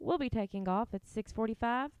We'll be taking off at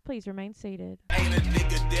 6:45. Please remain seated. Ain't a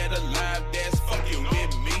nigga dead alive that's fucking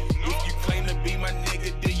with me. If you claim to be my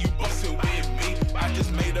nigga, then you bustin' with me. I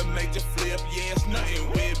just made a major flip, yeah, it's nothing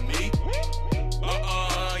with me.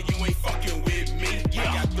 You ain't fucking with me. Yeah.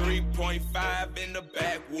 I got 3.5 in the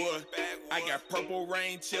backwood. I got Purple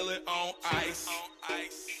Rain chillin' on ice.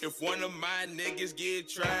 If one of my niggas get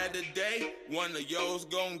tried today, one of yours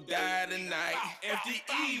gon' die tonight.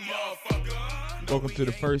 FDE, motherfucker. Welcome to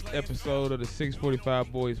the first episode of the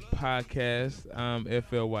 645 Boys podcast. I'm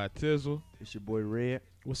FLY Tizzle. It's your boy Red.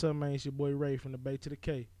 What's up, man? It's your boy Ray from the Bay to the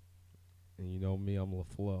K. And you know me, I'm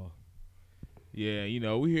LaFleur. Yeah, you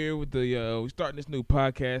know, we here with we starting this new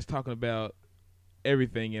podcast talking about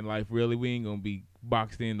everything in life, really. We ain't going to be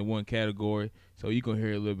boxed into one category, so you going to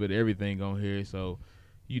hear a little bit of everything on here. So,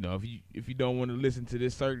 you know, if you don't want to listen to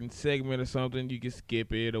this certain segment or something, you can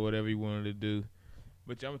skip it or whatever you wanted to do.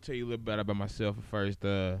 But I'm going to tell you a little bit about myself first.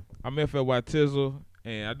 I'm FLY Tizzle,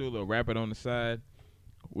 and I do a little rapping on the side,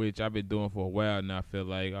 which I've been doing for a while now. I feel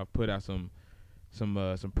like I've put out some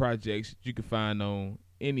projects you can find on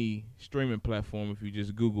any streaming platform. If you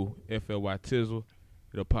just Google FLY Tizzle,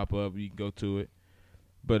 it'll pop up. You can go to it.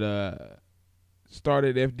 But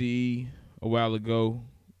started FDE a while ago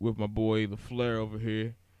with my boy LaFleur over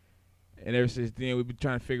here. And ever since then, we've been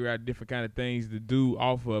trying to figure out different kind of things to do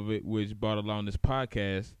off of it, which brought along this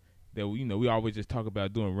podcast that we always just talk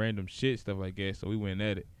about doing random shit, stuff like that. So we went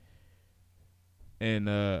at it.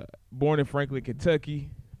 And born in Franklin,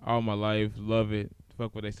 Kentucky, all my life, love it.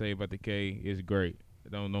 Fuck what they say about the K, it's great.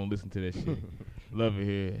 Don't listen to that shit. Love it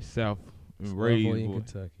here, South. It's raised lovely in boy.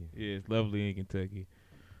 Kentucky. Yeah, it's lovely in Kentucky.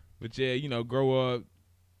 But yeah, you know, grow up,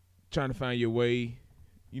 trying to find your way.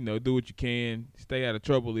 You know, do what you can. Stay out of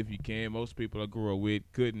trouble if you can. Most people I grew up with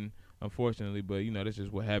couldn't, unfortunately. But, you know, that's just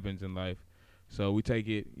what happens in life. So we take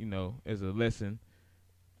it, you know, as a lesson.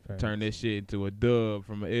 Facts. Turn that shit into a dub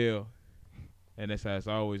from an L. And that's how it's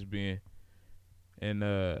always been. And,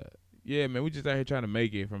 yeah, man, we just out here trying to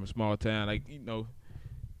make it from a small town. Like, you know,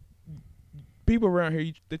 people around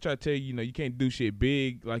here, they try to tell you, you know, you can't do shit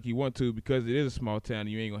big like you want to because it is a small town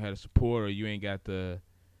and you ain't going to have the support or you ain't got the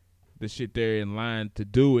shit there in line to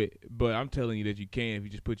do it. But I'm telling you that you can if you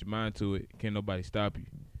just put your mind to it. Can't nobody stop you.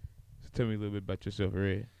 So tell me a little bit about yourself,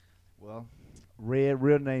 Red. Well, Red,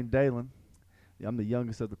 real name Dalen. I'm the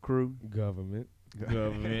youngest of the crew. Government.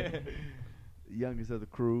 Youngest of the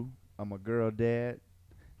crew. I'm a girl dad.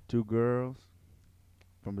 2 girls.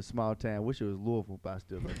 From a small town. Wish it was Louisville, but I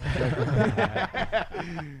still from Kentucky.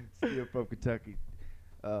 Still from Kentucky.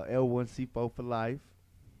 L1C4 for life.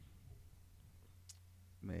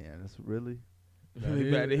 Man, that's really.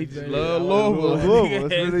 He just love love Louisville.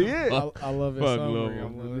 That's really it. I love it. Fuck Summary. Louisville.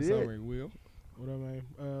 I love it. Yeah. Summary. Will. What up,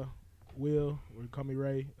 man? Will, or call me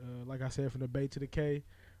Ray. Like I said, from the Bay to the K.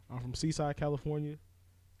 I'm from Seaside, California.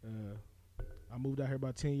 I moved out here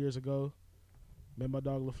about 10 years ago. Met my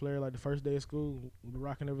dog LaFleur like the first day of school. We've been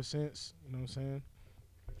rocking ever since. You know what I'm saying?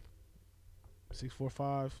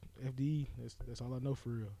 645 FDE. That's all I know for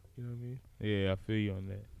real. You know what I mean? Yeah, I feel you on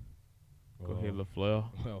that. Go ahead, LaFleur.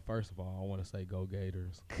 Well, first of all, I want to say go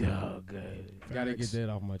Gators. Go Gators. Gotta get that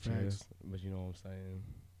off my Facts. chest. But you know what I'm saying?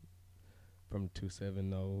 From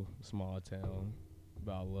 270, small town.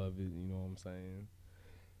 But I love it, you know what I'm saying?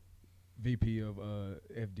 VP of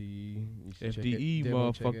FDE. You should check FDE,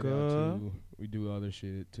 definitely check it out, motherfucker. too. We do other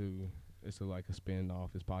shit too. It's like a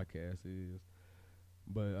spin-off. His podcast is.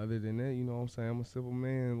 But other than that, you know what I'm saying? I'm a simple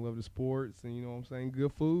man, love the sports, and you know what I'm saying?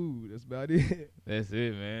 Good food. That's about it. That's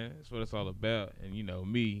it, man. That's what it's all about. And, you know,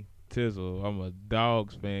 me, Tizzle, I'm a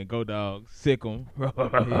Dogs fan. Go Dogs. Sick 'em.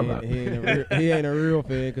 he ain't a real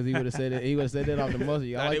fan because he would have said it. He would have said that off the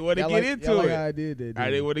muscle. I didn't want to get into it. I did that. I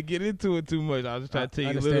didn't want to get into it too much. I was just trying to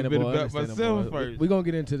tell you a little bit about myself first. We're going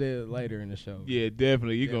to get into that later in the show. Yeah,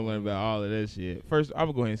 definitely. You're going to learn about all of that shit. First, I'm going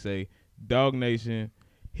to go ahead and say Dog Nation,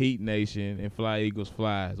 Heat Nation, and Fly Eagles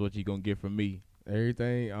Fly is what you're going to get from me.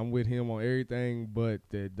 Everything. I'm with him on everything but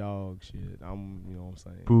that dog shit. You know what I'm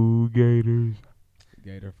saying? Boo Gators.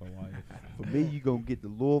 Gator for life. For me, you going to get the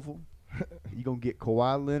Louisville. You going to get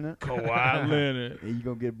Kawhi Leonard. Kawhi Leonard. And you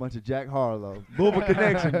going to get a bunch of Jack Harlow. Louisville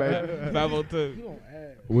connection, baby. 502. You gonna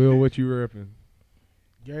add Will, what you repping?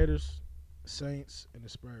 Gators, Saints, and the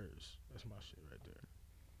Spurs. That's my shit right there.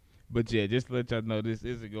 But yeah, just to let y'all know, this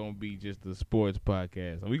isn't going to be just a sports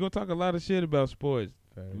podcast. We're going to talk a lot of shit about sports.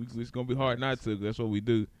 It's going to be hard not to. That's what we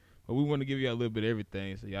do. But we want to give you a little bit of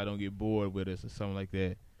everything so y'all don't get bored with us or something like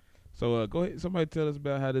that. So go ahead. Somebody tell us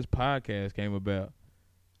about how this podcast came about.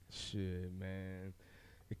 Shit, man.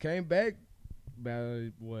 It came back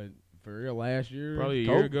about, what, for real, last year? Probably a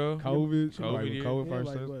year ago. COVID. COVID year. COVID Yeah, first.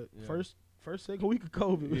 like what? Yeah. first, second week of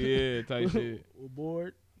COVID. Yeah, type shit. We're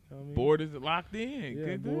bored. You know what I mean? Board is locked in. Yeah,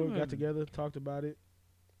 Good board. doing. Got together, talked about it.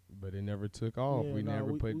 But it never took off. Yeah, we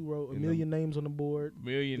never put. We wrote a in million names on the board.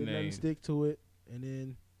 Million Didn't nothing names. stick to it, and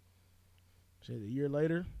then shit, a year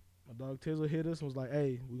later, my dog Tizzle hit us and was like,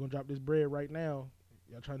 "Hey, we're gonna drop this bread right now.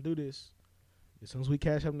 Y'all trying to do this?" As soon as we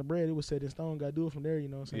cash out the bread, it was set in stone. Got to do it from there. You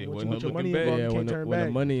know what I'm saying? Yeah, Once wasn't once no your money looking back. involved, Yeah, you when can't the, turn when back.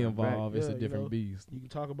 the money Turn back. involved, it's Yeah, a you different know. beast. You can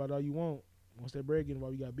talk about all you want. Once that bread get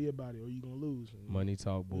involved, you got to be about it, or you gonna lose. And Money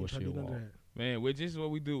talk, we ain't tryna bullshit do none of walk. that. Man, which is what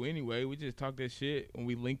we do anyway. We just talk that shit when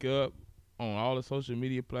we link up on all the social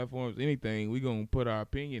media platforms, anything. We gonna put our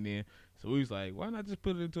opinion in. So we was like, why not just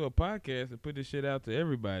put it into a podcast and put this shit out to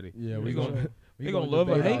everybody? Yeah, we we gonna gonna they gonna love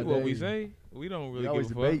or debate hate all what we day. say. We don't really We always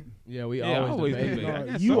give a fuck. debate. Yeah, we Yeah, always debate. debate. I No, got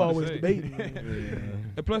you something to always say. debating. Yeah.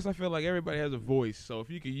 And plus, I feel like everybody has a voice. So if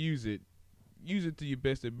you can use it to your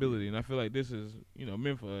best ability. And I feel like this is,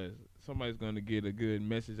 meant for us. Somebody's gonna get a good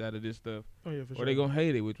message out of this stuff, Oh yeah, for or sure. they gonna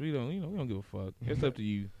hate it, which we don't. We don't give a fuck. It's up to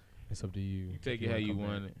you. It's up to you. You take If it how wanna you come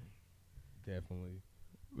want back. it. Definitely.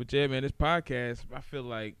 But yeah, man, this podcast, I feel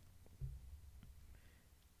like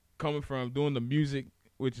coming from doing the music,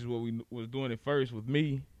 which is what we was doing at first with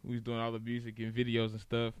me. We was doing all the music and videos and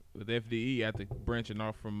stuff with FDE after branching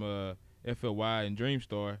off from FLY and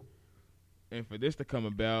Dreamstar. And for this to come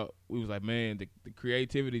about, we was like, man, the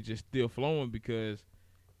creativity just still flowing because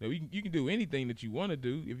you can do anything that you want to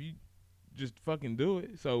do if you just fucking do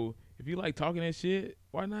it. So if you like talking that shit,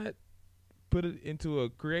 why not put it into a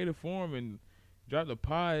creative form and drop the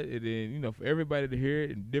pod, and then for everybody to hear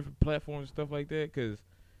it in different platforms and stuff like that. Cause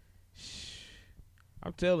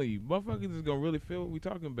I'm telling you, motherfuckers is gonna really feel what we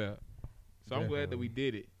talking about. So I'm glad that we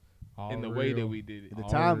did it All in the way that real. we did it. The All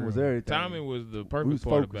time was real. everything. Timing was the was perfect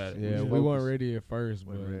part focused. about it. Yeah, was we weren't focused. ready at first,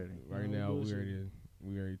 but Wasn't ready. right No, now bullshit.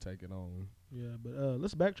 we already take it on. Yeah, but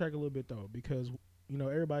let's backtrack a little bit though, because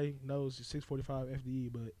everybody knows it's 645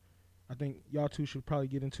 FDE, but I think y'all two should probably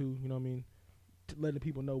get into letting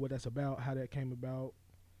people know what that's about, how that came about,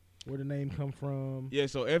 where the name come from. Yeah,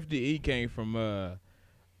 so FDE came from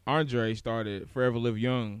Andre started Forever Live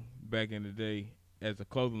Young back in the day as a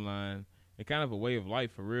clothing line and kind of a way of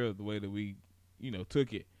life for real, the way that we,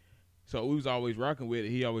 took it. So we was always rocking with it.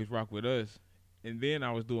 He always rocked with us. And then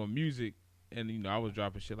I was doing music and, I was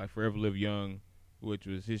dropping shit like Forever Live Young, which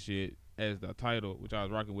was his shit as the title, which I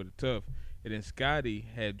was rocking with it tough. And then Scotty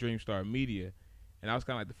had Dreamstar Media, and I was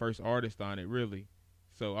kind of like the first artist on it, really.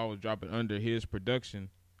 So I was dropping under his production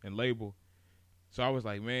and label. So I was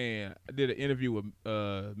like, man, I did an interview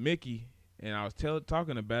with Mickey, and I was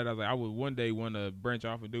talking about it. I was like, I would one day want to branch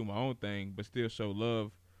off and do my own thing, but still show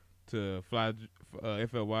love to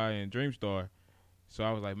FLY and Dreamstar. So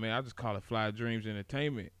I was like, man, I'll just call it Fly Dreams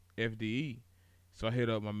Entertainment, FDE. So I hit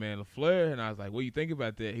up my man LaFleur, and I was like, what do you think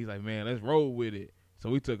about that? He's like, man, let's roll with it. So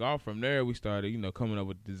we took off from there. We started, coming up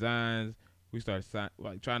with designs. We started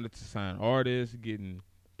trying to sign artists, getting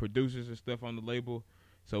producers and stuff on the label.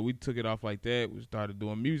 So we took it off like that. We started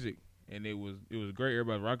doing music, and it was great.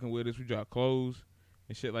 Everybody rocking with us. We dropped clothes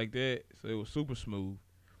and shit like that. So it was super smooth.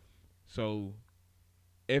 So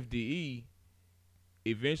FDE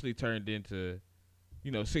eventually turned into,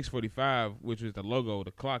 645, which was the logo of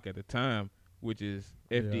the clock at the time, which is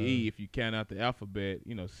FDE. Yeah. If you count out the alphabet,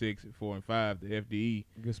 6, 4, and 5, the FDE.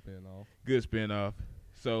 Good spin off. Good spin-off.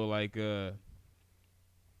 So, like,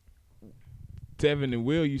 Tevin and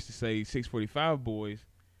Will used to say 645 boys,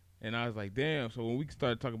 and I was like, damn. So when we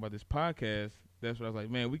started talking about this podcast, that's what I was like,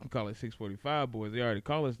 man, we can call it 645 boys. They already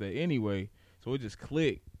call us that anyway. So it just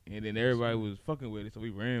clicked, and then everybody was fucking with it, so we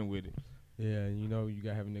ran with it. Yeah, and you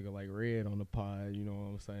gotta have a nigga like Red on the pod. You know what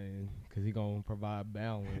I'm saying? Cause he gonna provide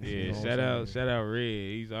balance. Yeah, shout out Red.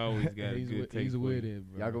 He's always got he's a good with, take. he's for with you.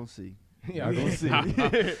 it, bro. Y'all gonna see. Y'all gonna see.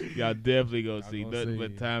 Y'all definitely gonna Y'all see. gonna Nothing see.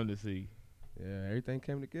 but time to see. Yeah, everything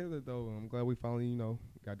came together though. I'm glad we finally,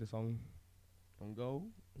 got this on go.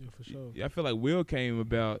 Yeah, for sure. Yeah, I feel like Will came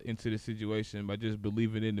about into the situation by just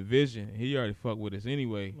believing in the vision. He already fucked with us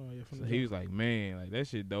anyway. No, yeah, from So the he jump. was like, man, like that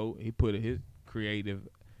shit dope. He put his creative,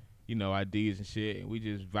 ideas and shit, and we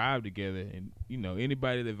just vibe together. And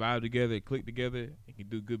anybody that vibe together, click together, and can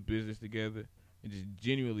do good business together, and just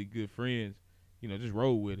genuinely good friends, just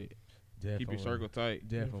roll with it. Definitely. Keep your circle tight.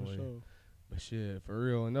 Yeah, Definitely. for sure. But shit, for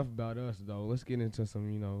real, enough about us though. Let's get into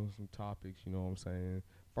some, some topics, you know what I'm saying?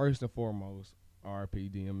 First and foremost, RP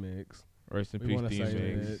DMX. Rest in We peace, want to say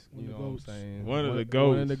DMX. that, One you of know the what I'm goats. saying? One of the One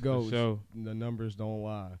goats. of the for goats. sure. The numbers don't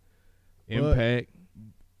lie. Impact.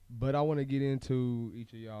 But I want to get into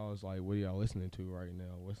each of y'all's, like, what are y'all listening to right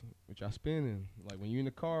now? What y'all spinning? Like, when you in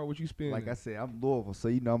the car, what you spinning? Like I said, I'm Louisville, so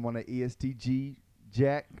I'm on the ESTG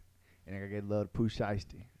Jack, and I get love Pooh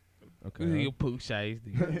Shiesty. Okay. You Pooh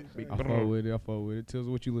Shiesty. I fuck with it. Tell us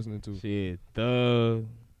what you listening to. Shit, Thug,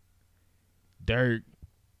 Dirk.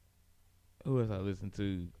 Who else I listen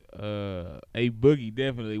to? A Boogie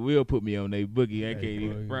definitely will put me on A Boogie. I can't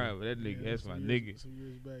even Boogie. front, but that nigga, that's my nigga. Some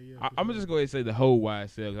years back, yeah. I'm gonna just go ahead and say the whole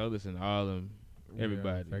YSL. 'Cause I listen to all of them.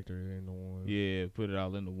 Everybody. Yeah, factor it in the one. Yeah, put it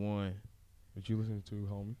all into one. What you listening to,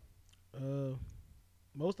 homie?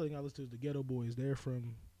 Most of the thing I listen to is the Ghetto Boys. They're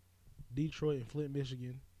from Detroit and Flint,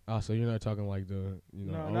 Michigan. Ah, so you're not talking like the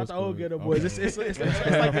No, old not the old school. Ghetto Boys. Okay.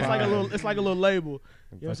 It's like a little label.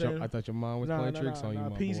 You know what I'm saying? I thought your mom was playing tricks on you, my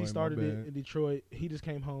boy. Peasy My started it bad. in Detroit. He just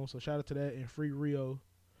came home, so shout out to that and Free Rio,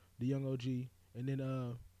 the young OG, and then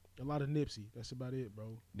a lot of Nipsey. That's about it,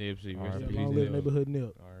 bro. Nipsey, R.I.P. Yeah, rest in long peace, live Nip. neighborhood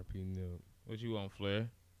Nip. R.I.P. Nip. What you want, Flair?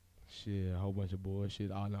 Shit, a whole bunch of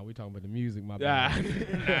bullshit. Oh, no, we talking about the music, my Nah,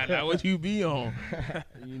 bad. nah, what you be on?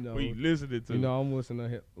 You know, What you listening to? I'm listening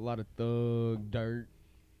to a lot of Thug, Dirt,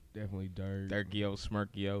 definitely Dirt. Dirkio,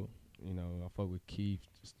 Smirkio. You know, I fuck with Keith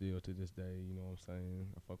still to this day. You know what I'm saying?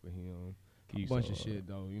 I fuck with him. Keith, A bunch of shit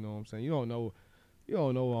though. You know what I'm saying? You don't know what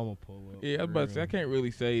I'm gonna pull up. Yeah, I was for about to say, I real. can't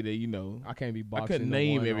really say that, you know. I can't be I boxing. couldn't into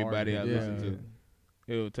name one everybody I artist. listen Yeah. to.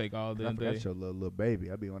 It'll take all I damn forgot day. your little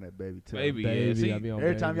baby. I be on that baby too. Baby, Baby, yeah. See, I be on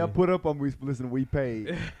Every time y'all Baby. put up on me, listen to We Paid.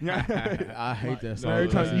 I hate that No, song. Every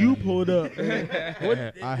time you pulled up,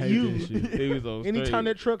 I hate you- this shit. he was on anytime straight.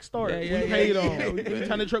 that truck start, Yeah, we yeah, paid yeah, on. yeah.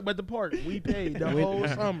 Anytime that truck at the park, we paid the whole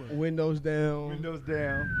summer. Windows down. Windows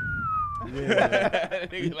down.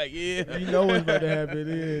 Nigga like, yeah. You know what's about to happen in,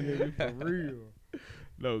 nigga, for real.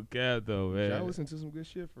 No cap though, man. I listen to some good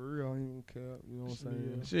shit for real. I ain't even cap. You know what I'm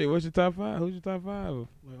saying? Yeah. Shit, what's your top five? Who's your top five?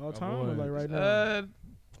 Like all My time, or boy. like right now.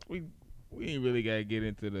 We ain't really gotta get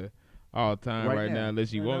into the all time Right right now. now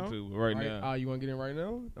unless you Right want now? to. But right now, Ah, you want to get in right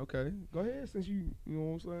now? Okay. Go ahead since you know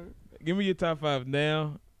what I'm saying? give me your top five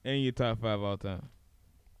now and your top five all time.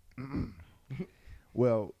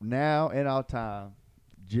 Well, now and all time,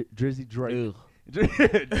 Drizzy Drake. Ugh.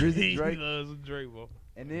 Drizzy Drake. He loves Drake, bro.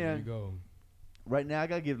 And There you then go. right now, I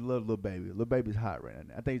gotta give love Lil Baby. Lil Baby's hot right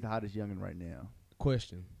now. I think he's the hottest youngin' right now.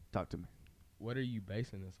 Question. Talk to me. What are you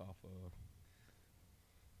basing this off of?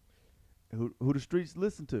 Who the streets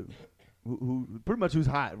listen to? Who pretty much who's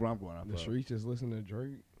hot? Where I'm going off The of. streets just listen to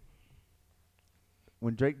Drake.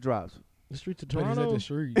 When Drake drops, The streets of But he's at Toronto. the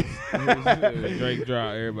streets. When Drake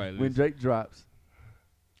drop, everybody when listen. Drake drops,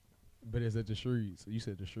 But it's at the streets. You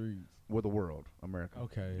said the streets. with the world, America.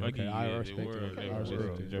 Okay. Like, Okay. yeah, I the respect world, it. they I was respect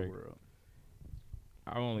listening it. to Drake. world.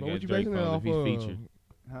 I only But got what you Drake basing it songs off if of? he's featured.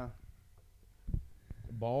 Huh?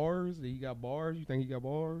 Bars? He got bars? You think he got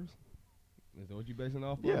bars? Is that what you basing it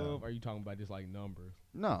off Yeah. of? Or are you talking about just like numbers?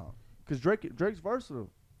 No, because Drake's versatile.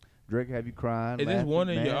 Drake have you crying. Is this laughing, one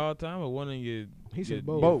in mad. your all time or one in your? He said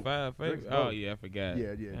your both. Five favorite. Drake's Oh both. yeah, I forgot.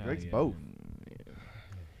 Yeah, yeah, Oh, Drake's yeah. both. Yeah.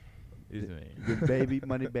 This man. The Baby,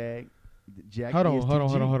 Money Bag, Jack. Hold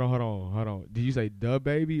on. Did you say the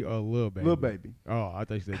baby or Lil Baby? Lil Baby, Oh, I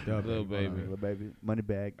thought you said the Lil baby. Baby. Lil Baby, Money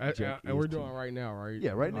Bag, Jack. And we're EST. doing it right now, right?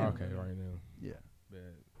 Yeah, right now. Okay, right now. Yeah.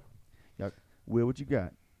 Bad. Will, what you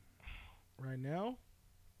got? Right now,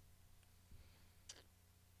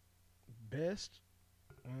 best,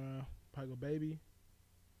 probably go Baby,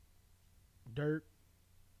 Dirt.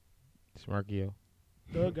 Smarkio.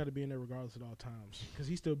 Thug got to be in there regardless at all times because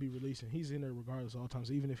he still be releasing. He's in there regardless at all times.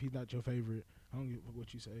 So even if he's not your favorite, I don't give a fuck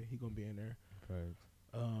what you say. He gonna be in there. Facts.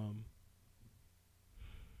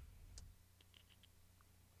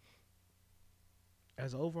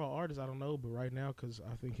 As an overall artist, I don't know, but right now, because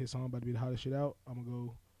I think his song about to be the hottest shit out, I'm gonna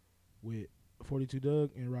go with 42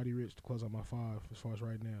 Doug and Roddy Ricch to close out my five as far as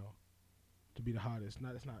right now to be the hottest.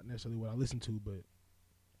 It's not necessarily what I listen to, but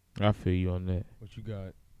I feel you on that. What you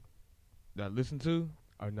got? That I listen to?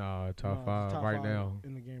 Oh, nah, top it's five top right five now.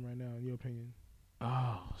 in the game right now. In your opinion,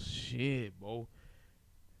 Oh shit, bro.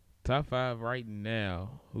 Top five right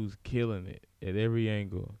now. Who's killing it at every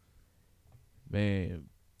angle? Man.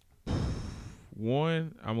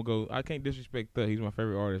 One, I'm gonna go. I can't disrespect Thug. He's my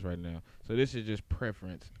favorite artist right now. So this is just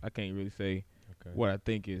preference. I can't really say Okay. what I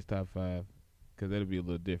think is top five because that'll be a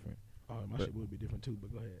little different. oh, my But- shit would be different too.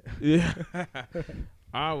 But go ahead. Yeah.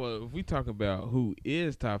 If we talk about who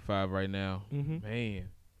is top five right now, Mm-hmm. man,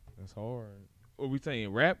 That's hard. are we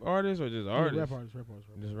saying rap artists or just artists? Rap artists.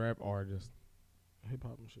 Just rap artists. Hip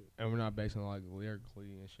hop and shit. And we're not basing like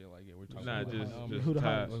lyrically and shit like that. We're talking Nah, about just who the top.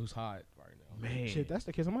 hottest? who's hot right now. Man, Shit, that's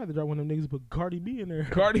the case. I might have to drop one of them niggas, but Cardi B in there.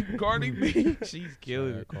 Cardi B, she's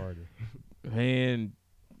killing Shout it. out Cardi. Man,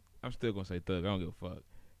 I'm still gonna say Thug. I don't give a fuck.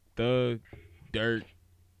 Thug, Dirt,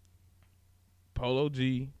 Polo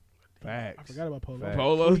G, I forgot about Polo. Facts.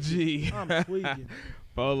 Polo G, I'm tweaking.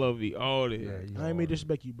 Polo be on it. Yeah, he I ain't mean hard.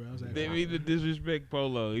 disrespect you, bro. I was They actually, mean to disrespect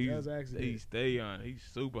Polo. that was He accident. stay on. He's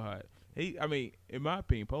super hot. I mean, in my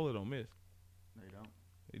opinion, Polo don't miss. They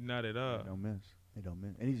don't. Not at all. They don't miss. They don't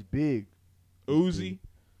miss. And he's big. Uzi.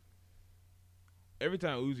 Every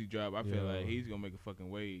time Uzi drop, I feel Yeah. like he's gonna make a fucking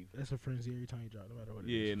wave That's a frenzy every time you drop, no matter what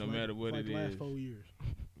it is. Yeah, no For matter what for it the last is. 4 years.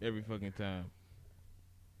 every fucking time.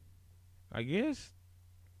 I guess.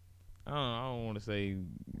 I don't want to say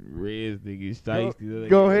Reds niggas shiesty.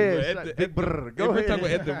 Go ahead. But Big brr. Go if we're ahead. talking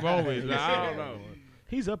about at the moment, like, I don't know.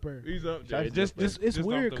 He's up there. He's up there. Shiesty's Just, up there. just, It's just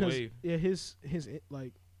weird off the because wave. yeah, his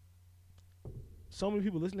like so many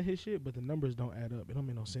people listen to his shit, but the numbers don't add up. It don't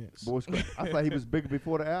make no sense. Boy Scrap. I thought he was bigger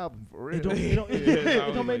before the album, for real. It don't, it don't, Yeah, it, it's it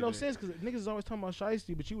always don't make like no that. sense because niggas is always talking about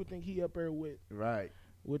Shiesty, but you would think he up there with Right.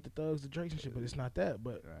 the Thugs, the Drakes and shit, but it's not that.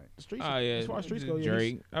 But Right. the streets, Oh yeah, as far as streets just go, yeah,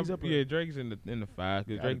 Drake. he's up there. Yeah, Drake's in the five.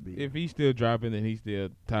 'Cause Gotta Drake, be. if he's still dropping, then he's still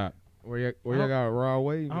top. Where y'all got Raw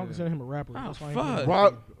Wave? I don't at? consider him a rapper. Oh, That's why I fuck. ain't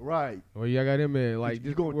Right. Right. Where y'all got him at? Like, You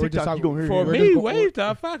just, go on we're just TikTok, you talking- gonna hear For him. we're me, just go- Wave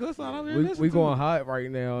top five. That's all I'm we listening going to. hot right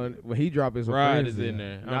now, and when he drop his Rod is Frenzy. in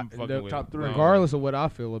there. I'm Not- fucking the- with top him. three. Regardless of what I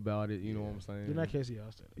feel about it, you know what I'm saying. You're not Casey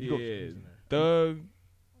Austin. Yeah, He's in Thug,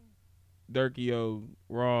 Durkio,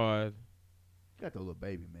 Rod. Got the little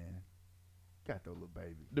baby, man. Got the little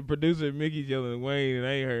baby. The producer Mickey's yelling Wayne, and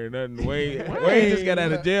I ain't heard nothing. Wayne just got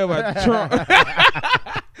out of jail by Trump.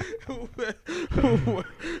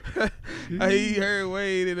 He heard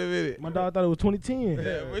Wayne in a minute. My dog thought it was 2010.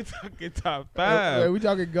 Yeah, we talking top Yeah, five. we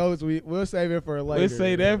talking goats. We'll save it for later. We'll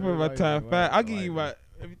say that for my Later, top later, five. I'll give you later.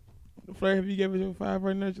 my. Flair, have you given your five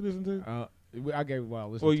right now that you listen to? I gave it what I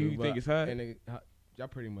listened Or to. you think it's hot? And y'all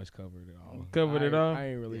pretty much covered it all. Covered it all? I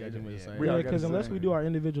ain't really got too much to say. We all Yeah, gotta because unless say. we do our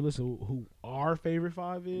individual list of who our favorite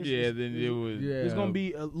five is, Yeah, it's, then it was. Yeah. it's gonna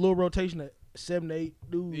be a little rotation of 7 to 8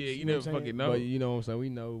 dudes. Yeah, you know never what I'm saying? fucking know. But you know what I'm saying? We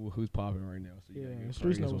know who's popping right now. So you Yeah, gotta give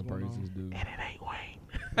streets know praise what's when going praise is on. due. And it ain't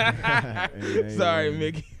It Wayne. ain't Sorry, Wayne.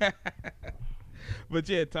 Mickey. But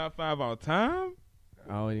yeah, top five all time.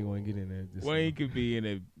 I don't even want to get in there. This Wayne could be in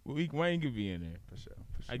there. Wayne could be in there. For sure.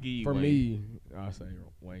 I give you For Wayne. me, I say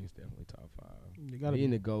Wayne's definitely top 5. You gotta He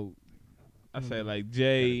in be. the GOAT. I say like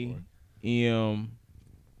J, M.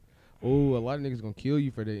 Oh, a lot of niggas gonna kill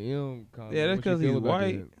you for the M comment. Yeah, that's What you 'cause feel he's about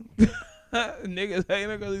white. that? Niggas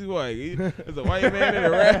hating because he's white. There's a white man in the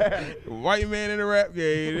rap. White man in the rap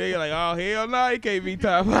game. They like, oh hell no, he can't be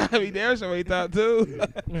top 5. He damn sure ain't top 2.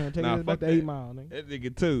 Yeah, take Nah, it back fuck to that. 8 Mile, nigga. That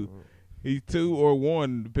nigga 2. He's 2 or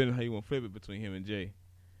 1, depending on how you want to flip it between him and Jay.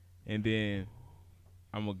 And then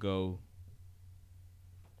I'm gonna go.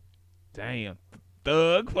 Damn,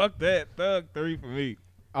 Thug. Fuck that. Thug 3 for me.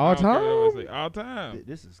 All I don't care what time? nobody say. All time.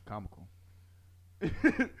 This is comical. This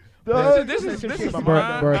is Bruh,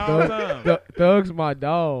 my bruh, all Thug- time. Thug's my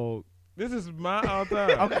dog. This is my all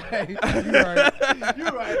time. Okay, you right.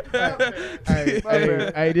 You're right. Hey, My hey,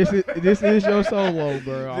 bad. hey, this is your solo,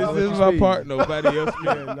 bro. I'll This let is you my speak. part. Nobody else.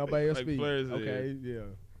 Yeah, nobody else Like speak. Flair said. Okay, yeah.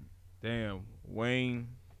 Damn, Wayne.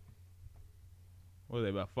 What was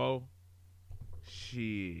that, about 4?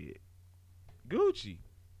 Shit. Gucci.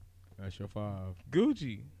 That's your 5.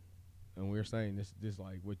 Gucci. And we're saying this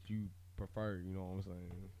like what you prefer, you know what I'm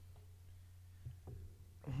saying?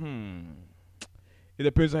 It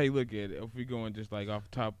depends how you look at it. If we going just like off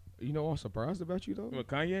top, You know what I'm surprised about you though? with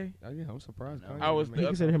Kanye, Yeah, I'm surprised. No. Kanye I was made He the- top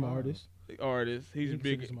considered him an 5. artist. artist, he's He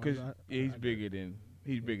big considers him because artist. he's I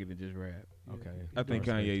bigger than just rap. Okay. I think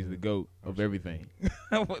respect Kanye's the that. GOAT I of respect everything.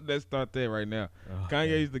 Let's start there right now. Okay.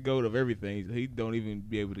 Kanye's the GOAT of everything. He don't even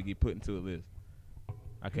be able to get put into a list.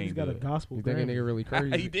 I can't He's do got a it. gospel. You think a Grammy. nigga really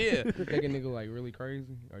crazy? He did. You think a nigga like really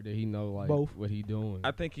crazy, or did he know like Both. what he doing?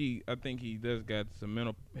 I think he does got some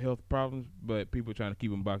mental health problems, but people trying to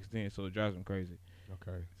keep him boxed in, so it drives him crazy.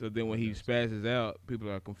 Okay. So then when he spazzes out,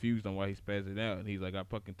 people are confused on why he spazzing out, and he's like, "I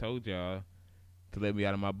fucking told y'all to let me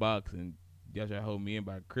out of my box, and y'all try to hold me in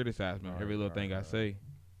by criticizing me on every little thing I say."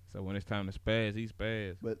 So when it's time to spaz, he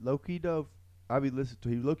spaz. But low key though, I be listening to.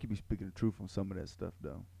 He low key be speaking the truth on some of that stuff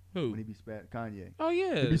though. Who? When he be Kanye. Oh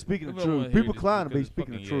yeah, He be speaking the People don't wanna truth. hear People this clown him, but because he it's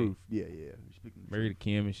speaking the fucking truth. Yeah, He's speaking the Married truth. to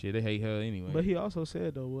Kim and shit. They hate her anyway. But he also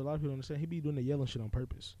said though, what a lot of people don't understand, he be doing the yelling shit on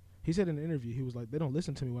purpose. He said in an interview, he was like, they don't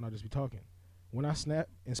listen to me when I just be talking. When I snap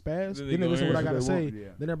and spaz, Then they then they gonna listen to what I hear gotta what they say. want, yeah.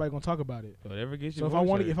 Then everybody gonna talk about it. whatever gets you. So if I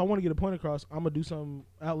want to get a point across, I'm gonna do something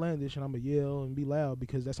outlandish and I'm gonna yell and be loud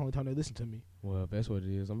because that's the only time they listen to me. Well, if that's what it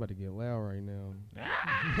is, I'm about to get loud right now.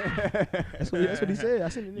 That's what he said. I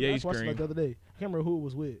seen it. Yeah, I he just watched it like screamed. the other day. I can't remember who it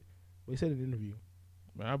was with, but he said in an interview.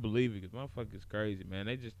 Man, I believe it because motherfuckers crazy, man.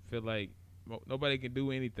 They just feel like nobody can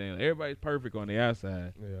do anything. Like, everybody's perfect on the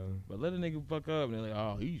outside, Yeah. but let a nigga fuck up and they're like,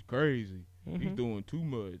 "Oh, he's crazy. He's Mhm. doing too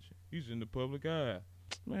much. He's in the public eye."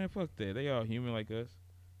 Man, fuck that. They all human like us.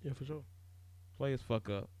 Yeah, for sure. Play as fuck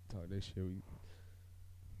up. Talk that shit.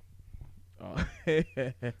 Oh.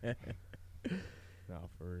 Nah,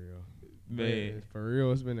 for real. Man, For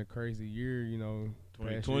real, it's been a crazy year, you know.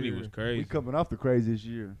 past 2020 year. was crazy. We coming off the craziest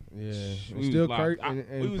year. Yeah. We It's was still locked. crazy. I-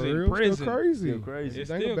 And we was for in real, prison. still crazy. Still crazy. It's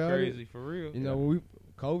Think still about crazy for real. You know, when we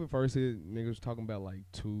COVID first hit, niggas was talking about like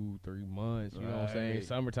 2-3 months. You know what I'm saying? Right.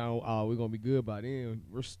 Summertime, we're gonna be good by then.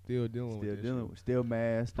 We're still dealing with Still that dealing shit. with, still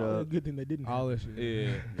masked Probably a up. good thing they didn't. All that shit.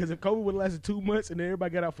 Yeah. Because if COVID would have lasted 2 months and then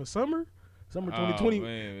everybody got out for summer Oh, 2020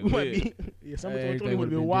 man, we might lit. be. Yeah, summer Everything 2020 would have been would've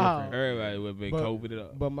been wild. different. Everybody would have been But- COVID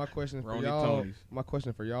up. But my question for Ronnie y'all,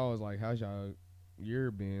 Tony's. is like, how's y'all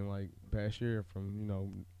year been like past year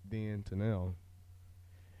from then to now?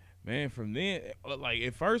 Man, from then, like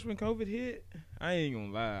at first when COVID hit, I ain't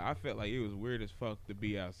gonna lie, I felt like it was weird as fuck to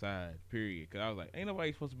be outside. Period. Cause I was like, ain't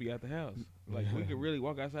nobody supposed to be out the house. Like we could really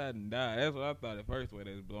walk outside and die. That's what I thought at first when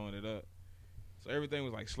they was blowing it up. So everything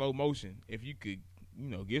was like slow motion. If you could,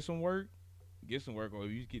 get some work, or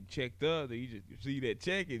if you get checked up, then you just see that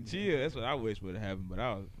check and chill. That's what I wish would have happened. But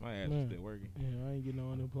my ass was Man. still working. Yeah, I ain't getting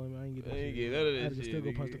no unemployment. I ain't get that I ain't shit. get none of that I had to shit, still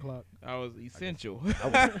go punch nigga. the clock. I was essential.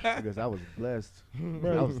 Because I was blessed.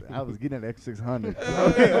 Bro, I was getting that X600.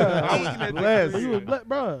 I I was blessed. you was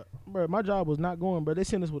bro. My job was not going, bro. They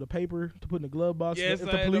sent us with a paper to put in the glove box. Yes, if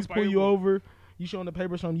I the had police the pull you paper. over, you showing the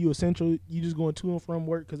paper something you essential. You just going to and from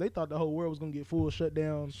work because they thought the whole world was gonna get full shut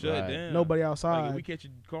down. Shut Right. down. Nobody Like outside. if we catch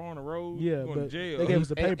your car on the road, Yeah, you going to but jail. they gave us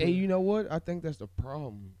the paper. And you know what? I think that's the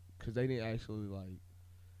problem because they didn't actually like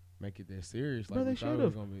make it that serious. Like Bro, they we thought it was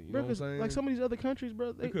should've. gonna be. You Bro, know what I'm 'cause saying? like some of these other countries,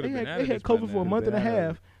 bro, they could've been out had of this by COVID for a now. month and a Been out of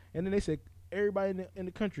half, and then they said everybody in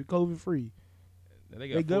the country COVID free. They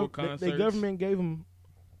got full They concerts. government gave them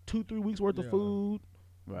 2-3 weeks worth of Yeah. food.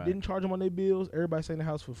 Right. Didn't charge them on their bills. Everybody stay in the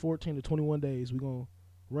house for 14 to 21 days. We gonna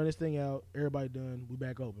run this thing out. Everybody done. We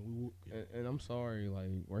back open. And I'm sorry, like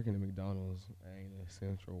working at McDonald's, I ain't an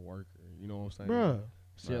essential worker. You know what I'm saying? Bruh,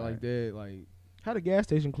 Shit like that, like how the gas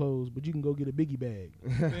station closed, but you can go get a biggie bag.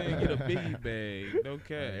 Man, get a biggie bag. No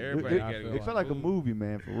cap. Everybody it, got to feel go. it get felt like a food. movie,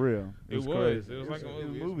 man, for real. It was. crazy. It was like a movie. It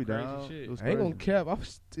was It a movie, was crazy dog. shit. It was I ain't gonna crazy. cap. I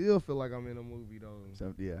still feel like I'm in a movie though.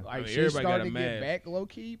 So, yeah. Like I mean, shit everybody got starting a to get mask. back low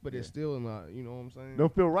key, but it's Yeah. still not. You know what I'm saying?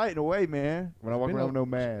 Don't feel right in a way, man, when I walk been around a- with no It's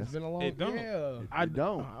mask. been a long. It don't. Yeah. I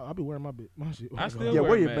don't. I'll be wearing my shit. I still Yeah, wear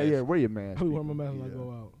wear a your mask. wear your mask. I'll be wearing my people. mask when I Yeah.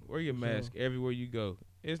 go out. Wear your So- mask everywhere you go.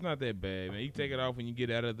 It's not that bad, man. You take it off when you get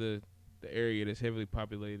out of the area that's heavily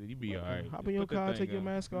populated. You be all right. Hop Just in your put that car, thing take your on.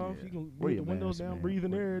 mask off. Yeah. You can Wear leave your the windows mask, down, man. breathe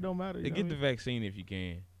in Wear air. your- It don't matter. Yeah, you get know the what vaccine if you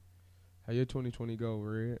can. How your 2020 go,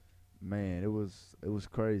 Red? Man, it was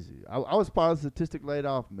crazy. I was part of the statistic laid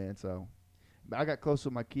off, man. So I got close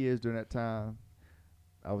with my kids during that time.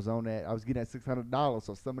 I was on that. I was getting that $600,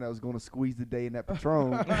 so some of that was going to squeeze the day in that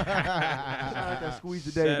Patron. Shout out that squeeze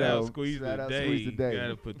the day Shout though. out, squeeze Shout the out day. squeeze the day.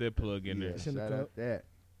 Gotta put that plug in Yeah, there. Send the shout cup. out that.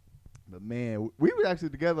 But man, we were actually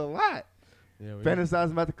together a lot, Yeah,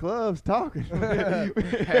 fantasizing about the clubs, talking. Ain't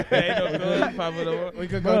no club popping up. we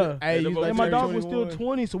could Bruh. Hey, And you the like And my turn dog was still 21?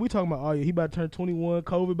 20, so we talking about, oh yeah, he about to turn 21.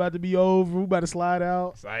 COVID about to be over. We about to slide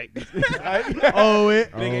out. Psych. Oh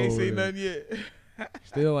it. Nigga ain't Oh, seen yeah. nothing yet.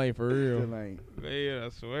 Still ain't for real. Still ain't. Man, I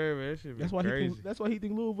swear, man, that shit be That's why crazy. that's why he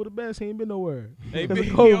think Louisville the best. He ain't been nowhere. Ain't Because been- of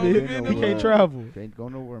he only COVID, been he nowhere. can't travel. Can't go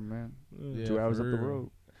nowhere, man. Yeah, 2 hours for up the real.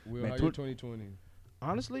 road. Will, Man, how your 2020?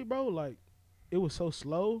 Honestly, bro, like it was so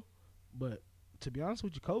slow, but to be honest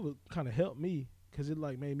with you, COVID kind of helped me because it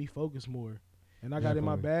like made me focus more, and I got in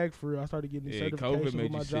my Definitely. bag for real. I started getting these Yeah, COVID certifications made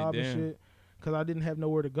with you my sit job down. and shit because I didn't have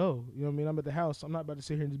nowhere to go. You know what I mean? I'm at the house. I'm not about to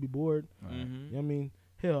sit here and just be bored. Mhm. You know what I mean?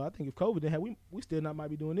 Hell, I think if COVID didn't have, we still not might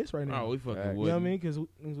be doing this right now. Oh, we fucking Facts. would. You know what I mean? Because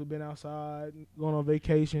we've been outside, going on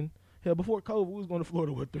vacation. Hell, before COVID, we was going to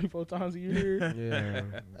Florida, 3-4 times a year? Yeah.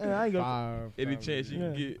 Man, I ain't gonna. Any chance you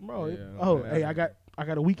can get. Bro, Yeah, oh, yeah. hey, I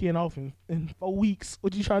got a weekend off in 4 weeks.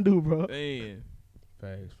 What you trying to do, bro? Man,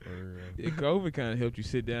 Facts for real. yeah, COVID kind of helped you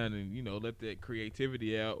sit down and let that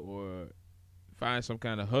creativity out or find some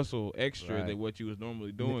kind of hustle extra Right. than what you was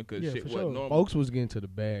normally doing because Yeah, shit for wasn't sure. normal. Folks was getting to the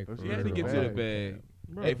bag. For Folks You had to real. get to the Bag. bag.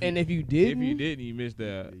 Bro, And if you If didn't, you didn't, you missed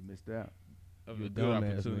out You missed out. of You a a good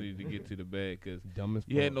dumbass, opportunity nigga. to get to the bag because dumb as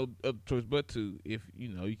you had fuck. no other choice but to if you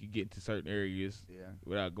could get into certain areas Yeah.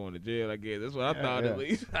 without going to jail. I guess that's what I Yeah, thought yeah. at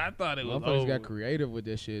least. I thought it was Motherfuckers over. got creative with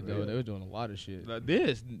that shit though. Yeah. They was doing a lot of shit. Like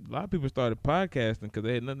this, a lot of people started podcasting because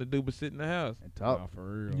they had nothing to do but sit in the house. And Nah, talk.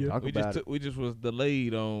 for real. Yeah. Talk We about just it. we just was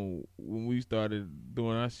delayed on when we started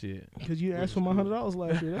doing our shit. because you Which asked is for my cool. $100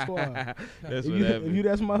 last year. That's why. That's if what you happened. if you'd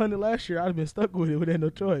asked for my 100 last year, I'd have been stuck with it. We had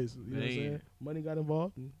no choice. You know what I'm Man. saying? Money got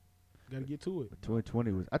involved and got to get to it.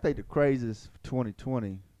 2020 was. I think the craziest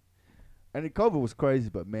 2020 And the COVID was crazy,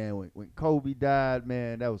 but man, when Kobe died,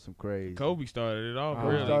 man, that was some crazy. Kobe started it off. Kobe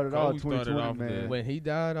Really, started off Kobe started 2020, off man. When he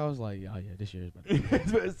died, I was like, oh yeah, this year's about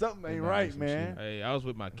to Something ain't They right, did some man. Hey, I was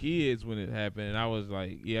with my kids when it happened, and I was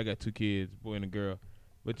like, yeah, I got 2 kids, boy and a girl.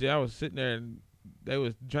 But yeah, I was sitting there, and they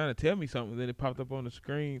was trying to tell me something. Then it popped up on the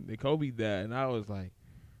screen that Kobe died, and I was like,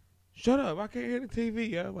 shut up, I can't hear the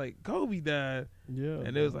TV. I was like, Kobe died. Yeah.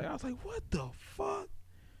 And it was like, I was like, what the fuck?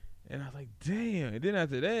 And I was like, damn. And then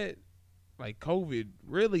after that, like, COVID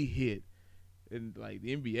really hit. And, like,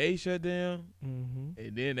 the NBA shut down. Mm-hmm.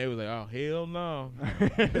 And then they was like, oh, hell no.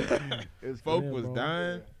 It's Folk Yeah, was bro.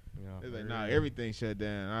 dying. Yeah, They was like, for nah, real. everything shut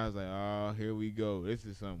down. I was like, oh, here we go. This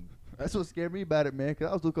is something. That's what scared me about it, man. Cause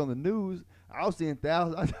I was looking on the news, I was seeing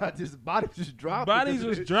thousands. I thought just bodies just dropping. Bodies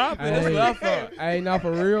was dropping. That's what I thought. Hey, not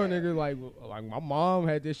for real, nigga. Like my mom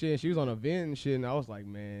had this shit, and she was on a vent and shit, and I was like,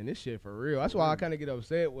 man, this shit for real. That's why I kind of get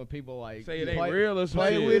upset when people like Say it play- ain't real or some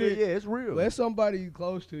play shit. with it. Yeah, it's real. Let somebody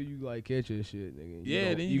close to you like catch this shit, nigga.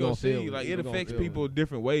 Yeah, then you gonna feel see. Like, You it gonna affects feel people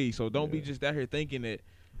different ways. So don't be Yeah. just out here thinking that,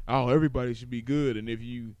 oh, everybody should be good. And if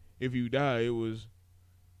you die, it was,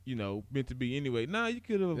 meant to be anyway. Nah, you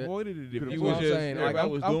could have That- avoided it if That's you what was I'm just, saying. Like, everybody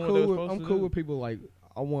I'm, was I'm doing cool what they with, was supposed I'm to cool do. with people like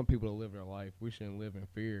I want people to live their life. We shouldn't live in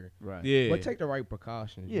fear. Right. Yeah. But take the right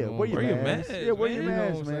precautions. Yeah, you know wear what your I'm Wear saying? your mask. mask, Yeah, wear man. your You know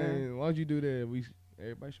mask, what I'm man. saying? As long as you do that,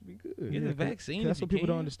 everybody should be good. Get the Yeah, vaccine. That's if what you people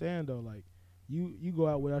don't can. understand though. Like you go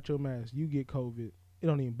out without your mask, you get COVID. It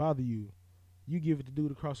don't even bother you. You give it to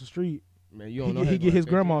dude across the street. Man, you He don't know. get, how he it's get gonna his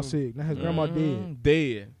affect grandma you. sick. Now his grandma dead.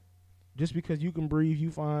 Dead. Just because you can breathe,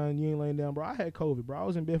 you fine. You ain't laying down, bro. I had COVID, bro. I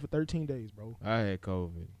was in bed for 13 days, bro. I had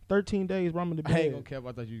COVID. 13 days, bro. I'm in the I ain't gonna bed. care.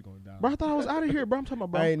 I thought you was gonna die. Bro, I thought I was out of here, bro. I'm talking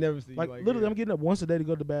about, bro. I ain't never seen Like, you like literally, that. I'm getting up once a day to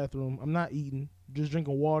go to the bathroom. I'm not eating, just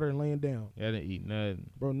drinking water and laying down, Yeah, I didn't eat nothing.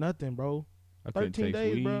 bro. Nothing, bro. I couldn't 13 taste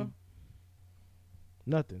days, weed. bro.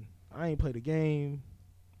 Nothing. I ain't played a game.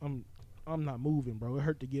 I'm not moving, bro. It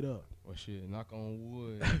hurt to get up. Well, shit. Knock on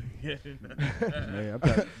wood. Man, I'm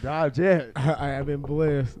about to dodge that. I have been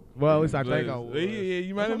blessed. Well, at least I think I Bless. was. Yeah,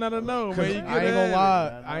 you might have not have known, man. You I ain't good gonna at it.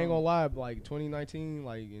 lie. I I ain't know. gonna lie. Like 2019,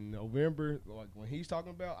 like in November, like when he's talking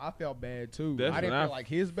about, I felt bad too. That's I didn't when I feel like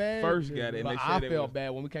his bad. First got it, and but they I said it felt was, bad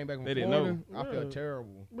when we came back from they didn't Florida. know. I Yeah. felt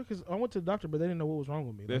terrible. Because I went to the doctor, but they didn't know what was wrong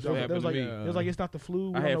with me. That's They what was happened like, to me. It was like, it's not the flu.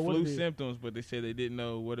 We I don't had know what flu it is. symptoms, but they said they didn't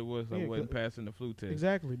know what it was. I Yeah, wasn't passing the flu test.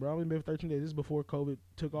 Exactly, bro. I was in bed for 13 days. This is before COVID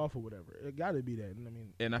took off or whatever. It got to be that. I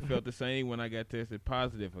mean, And I felt the same when I got tested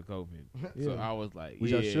positive for COVID. So yeah. I was like, Was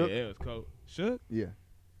yeah, y'all shook? it was cold. Shook? Yeah.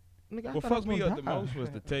 Nigga, I What thought I fucked was me gonna up the die. most was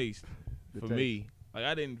the taste The for taste. me. Like,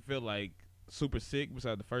 I didn't feel like super sick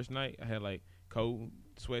besides the first night. I had like cold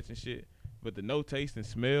sweats and shit. But the no taste and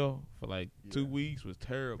smell for like 2 Yeah. weeks was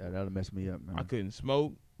terrible. That'll mess me up, man. I couldn't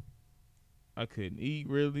smoke. I couldn't eat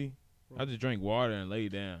really. I just drank water and lay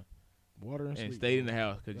down Water and, and sleep, stayed in bro. the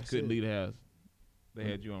house because you That's couldn't it. leave the house. They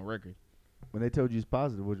had you on record. When they told you it's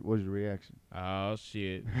positive, what was your reaction? Oh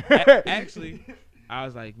shit! Actually, I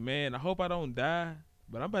was like, man, I hope I don't die,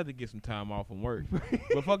 but I'm about to get some time off from work.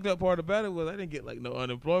 But fucked up part about it was I didn't get like no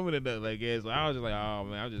unemployment or nothing like that. So I was just like, oh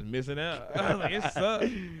man, I'm just missing out. I was like, it sucks.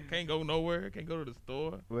 Can't go nowhere. Can't go to the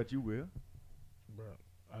store. But you will. Bro,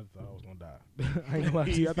 I thought I was gonna die. I ain't gonna lie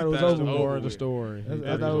to you. I thought it was That's over. the with. more of the story. I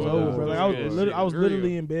That's thought it was what over, it bro. was. Like, I was, Yeah, lit- I was real.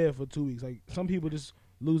 literally in bed for 2 weeks. Like some people just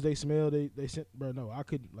lose their smell. They sent, bro. No, I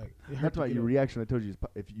couldn't. Like it hurt That's to why get your up. reaction. I told you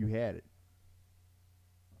if you had it.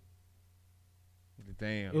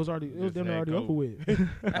 Damn. It was already. It was Just damn near had already over COVID.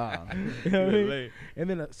 with. Ah. You know what I mean? Late. And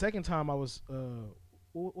then the second time I was,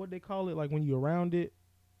 what they call it? Like when you around it.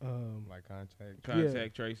 Like contact.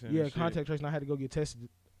 Contact tracing. and Yeah, shit. contact tracing. I had to go get tested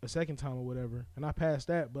a second time or whatever, and I passed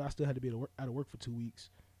that, but I still had to be out of work for 2 weeks.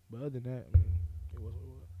 But other than that, I mean, it was what it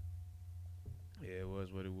was. Yeah, it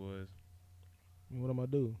was what it was. I mean, what am I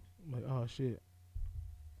do? I'm like, oh shit.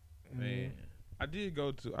 And Man, I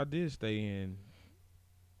did stay in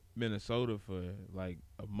Minnesota for like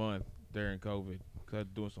a month during COVID because I was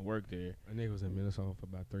doing some work there. A nigga was in Minnesota for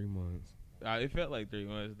about 3 months. It felt like 3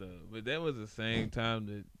 months though, but that was the same time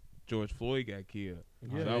that George Floyd got killed.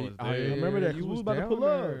 Yeah, So I was I there. remember that 'cause you we was about to down pull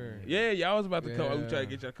up. there. Yeah, y'all was about to come. We tried to Yeah.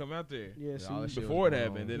 get y'all to come out there Yeah, Yeah, see, all that shit before it was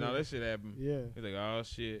happened. wrong. Then all Yeah. that shit happened. yeah. It's like, oh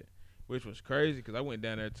shit, which was crazy because I went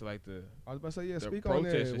down there to like the. I was about to say, yeah, The speak on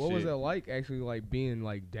protest that. and What was shit. it like actually like being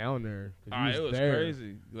like down there? 'Cause you It was there.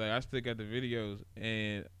 crazy. Like I still got the videos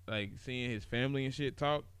and like seeing his family and shit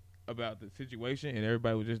talk about the situation, and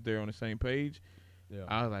everybody was just there on the same page. Yeah.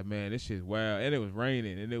 I was like, man, this shit's wild. And it was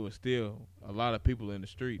raining, and there was still a lot of people in the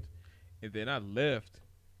streets. And then I left,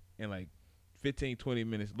 and like 15, 20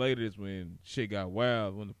 minutes later is when shit got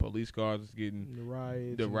wild, when the police cars was getting The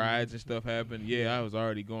riots. the riots and stuff happened. Yeah, I was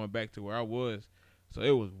already going back to where I was. So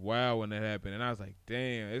it was wild when that happened, and I was like,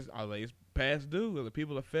 damn, it's past due. The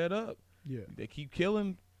people are fed up. Yeah. They keep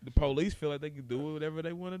killing. The police feel like they can do whatever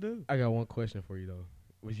they want to do. I got one question for you though.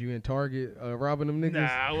 Was you in Target robbing them niggas? Nah,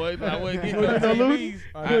 I wasn't getting You no wasn't no TVs.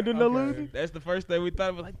 You ain't do no okay. losing? That's the first thing we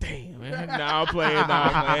thought. We're like, damn, man. Nah, I'm playing.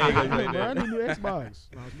 Nah, I ain't gonna play Bro, I that. need a new Xbox.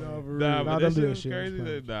 Nah, Nah, but don't that do shit that was shit. crazy.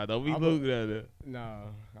 That's Nah, don't be I'm looking at it. Nah,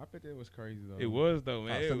 I bet that was crazy though. It was though,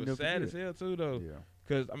 man. It something was to sad as forget. hell too, though. Yeah.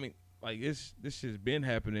 Cause I mean, like this shit's been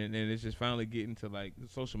happening, and it's just finally getting to like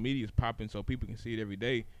social media is popping, so people can see it every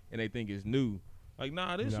day, and they think it's new. Like,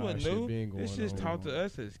 nah, this Nah, wasn't shit new. been This going shit's on. taught to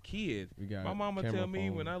us as kids. We got My mama camera tell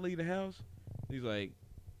me when I phones. leave the house, he's like,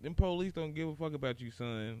 them police don't give a fuck about you,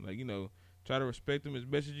 son. Like, try to respect them as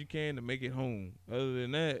best as you can to make it home. Other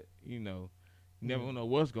than that, you never know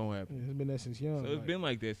what's gonna Yeah, happen. it's been that since young. So it's like, been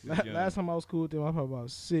like that since young. last time I was cool with them, I was probably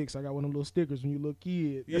about 6. I got one of them little stickers when you little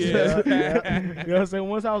kid. Yeah. You know what I'm saying?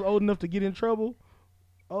 Once I was old enough to get in trouble,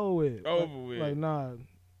 over Over with. Like, nah,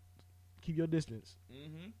 keep your distance.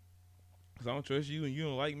 Mm-hmm. Cause I don't trust you and you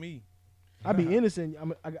don't like me. I be innocent.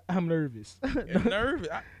 I'm nervous. And nervous.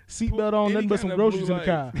 Seatbelt on, Any nothing but some kind of groceries in the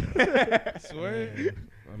blue car. I swear.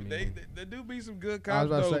 I mean, They do be some good I cops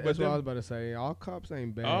was about to though, say, but that's what I was them about to say. All cops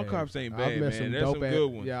ain't bad. All cops ain't I've bad, met man. some There's some dope good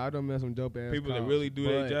ass, ones. Yeah, I done met some dope ass people that cops, really do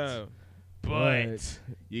their but job. But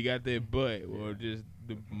you got that butt, or just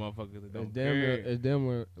the motherfuckers that It's don't damn care. near, it's damn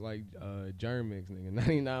near like Germix, nigga.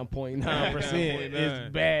 99.9% 99.9.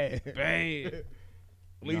 is bad. Bad.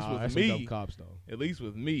 At least Nah, with that's some me. dope cops though. At least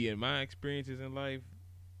with me and my experiences in life,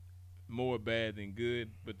 more bad than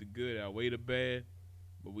good, but the good outweigh the bad.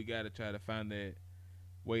 But we got to try to find that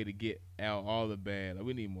way to get out all the bad. Like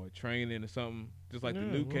we need more training or something. Just like the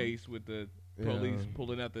Yeah, new bro. case with the police Yeah.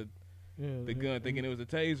 pulling out the Yeah, gun thinking it was a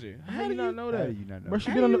taser. How do you not know How that? do you not know? Bro, she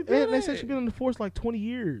How been on you the. do They said that? she been on the force like 20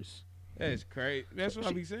 years. That's crazy. That's what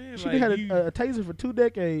I be saying. She Like, had you a taser for 2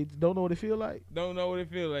 decades. Don't know what it feel like. don't know what it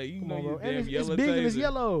feel like. You Come know on, your bro. damn And it's yellow big taser. and it's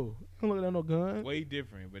yellow. Don't look at no gun. Way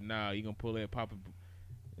different, but nah, you gonna pull that pop.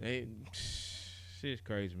 Shit's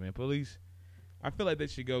crazy, man. Police, I feel like they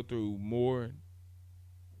should go through more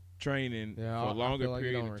training Yeah, for a I longer feel like it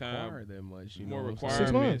period don't of time, require that much. You more know what I'm saying? 6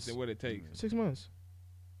 requirements months. than what it takes. 6 months.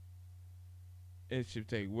 It should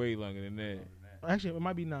take way longer than that. Actually, it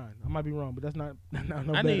might be 9. I might be wrong, but that's not no I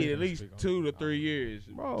better. need at least Speak on 2 to 3 years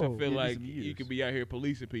Bro, to give feel me like some you years. could be out here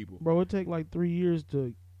policing people. Bro, it take like 3 years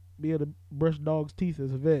to be able to brush dogs' teeth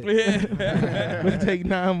as a vet. Yeah. But it take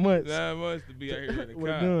 9 months 9 months to be out here with a with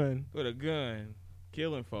a cop. gun. With a gun,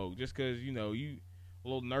 killing folk just because you a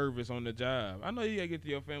little nervous on the job. I know you gotta get to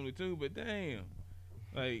your family too, but damn,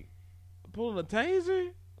 like pulling a taser.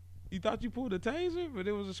 You thought you pulled a taser, but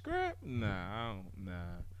it was a scrap. Nah,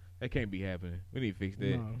 that can't be happening. We need to fix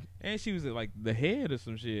that. No. And she was at like the head or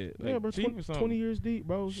some shit. Like Yeah, bro, chief or something. 20 years deep,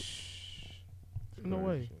 bro. No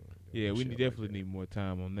way. Yeah, we Shit need, like definitely that. need more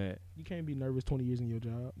time on that. You can't be nervous 20 years in your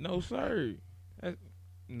job. No, sir.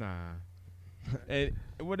 Nah. And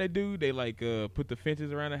what they do, they like put the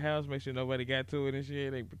fences around the house, make sure nobody got to it and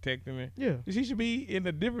shit. They protecting it. Yeah. She should be in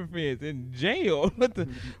a different fence in jail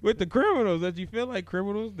with the criminals that you feel like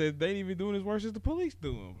criminals that they ain't even doing as worse as the police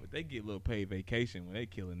doing. But they get a little paid vacation when they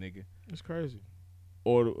kill a nigga. It's crazy.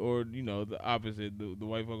 Or the opposite, the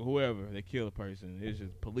white fucker, whoever, they kill a person. It's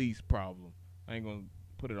just police problem. I ain't gonna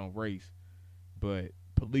put it on race. But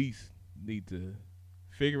police need to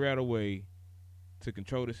figure out a way to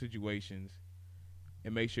control the situations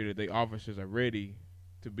and make sure that they officers are ready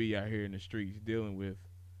to be out here in the streets dealing with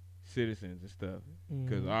citizens and stuff.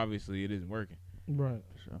 Because obviously it isn't working. Right.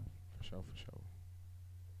 For sure.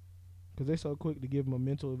 Because they so quick to give them a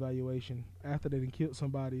mental evaluation after they done killed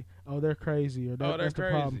somebody. Oh, they're crazy. Or They're that's the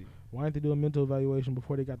problem. crazy. Why didn't they do a mental evaluation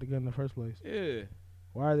before they got the gun in the first place? Yeah.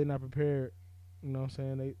 Why are they not prepared? You know what I'm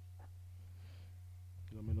saying? It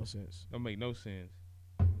don't make no sense. Don't make no sense.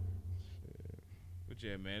 But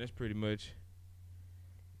yeah, man, that's pretty much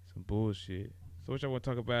some bullshit. So what y'all want to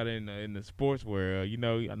talk about in the sports world? I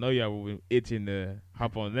know y'all were itching to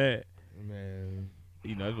hop on that. Man,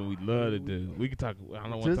 That's what we love to do. We can talk. I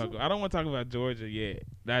don't want to talk. I don't want to talk about Georgia yet.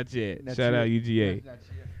 Not yet. Not Shout yet. out UGA. Not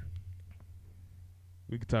yet.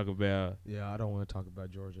 We can talk about. yeah, I don't want to talk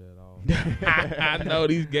about Georgia at all. I know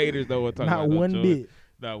these Gators don't want to talk Not about no one Georgia. bit.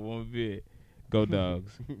 Not one bit. Go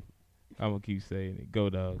Dogs. I'm gonna keep saying it. Go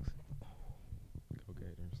Dogs. Go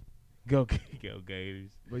Gators. Go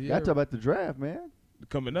Gators. But Y'all talk about the draft, man.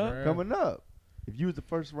 Coming up. Draft. Coming up. If you was the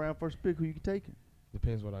first pick, who you taking?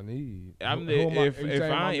 Depends what I need. I'm Who am I- if are you if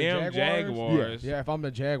saying I I'm the am Jaguars, Yeah, if I'm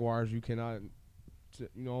the Jaguars, you cannot. You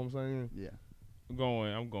know what I'm saying? Yeah. I'm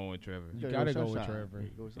going Trevor. You gotta go with Trevor.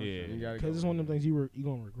 Yeah. You gotta Because it's one of them things you're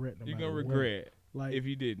going to regret. No You're matter gonna what. regret. Like if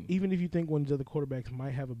you didn't. even if you think one of the other quarterbacks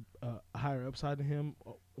might have a higher upside than him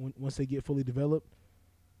once they get fully developed,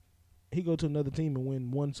 he go to another team and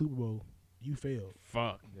win one Super Bowl. You failed.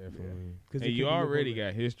 Fuck. Definitely. Cause And they you couldn't be your already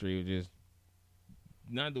quarterback. got history of just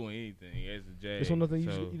not doing anything as a Jag. It's one of the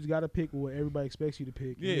things so, you just got to pick what everybody expects you to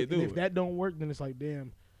pick. Yeah, and do if it. that don't work, then it's like,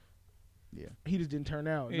 damn, Yeah. he just didn't turn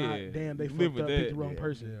out. Yeah, Not, damn, they live fucked with up, picked that. the wrong Yeah.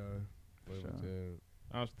 person. Yeah. Sure.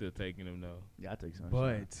 I'm still taking him though. Yeah, I take some.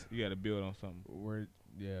 But You got to build on something.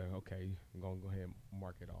 okay. I'm gonna go ahead and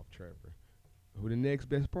mark it off Trevor. Who the next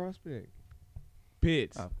best prospect?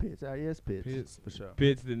 Pitts. Pitts. Yes, Pitts. Pitts. For sure.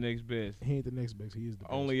 Pitts the next best. He ain't the next best. He is the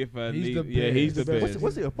best. Only if I He's need. the Yeah, best. he's the He's the best.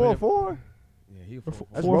 What's he, a 4-4? Yeah, he a That's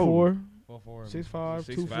 4-4. 4'4", 4-4. 6'5",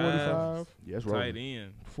 6'5". 245, Yes, Tight right.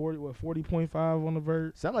 end. 40.5 on the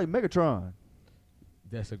vert. Sound like Megatron.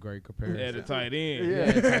 That's a great comparison. At a tight end.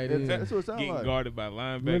 Yeah, tight end. that's what it sounds Getting like. guarded by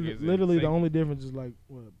linebackers. and Literally, the safety. only difference is like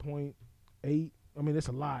what 0.8. I mean, it's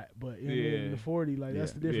a lot, but in Yeah. the 40, like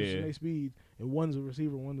that's Yeah. the difference Yeah. in their speed. And one's a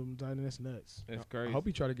receiver, one's a tight end. That's nuts. That's I crazy. hope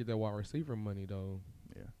he try to get that wide receiver money though.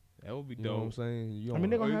 That would be You know what I'm dope. saying? You I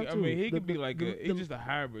mean, they're don't- gonna Or, have I to. mean, he The- could be like the- he's just a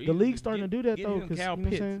hybrid. The He league's just starting get- to do that get though, him because you Kyle know what I'm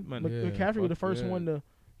Pitts saying. money. Yeah, McCaffrey was the fuck first yeah. one to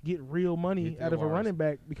get real money Get out that of a wide running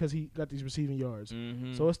back because he got these receiving yards.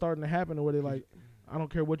 Mhm. So it's starting to happen to where they're like, I don't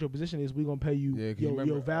care what your position is, we gonna pay you Yeah, 'cause you your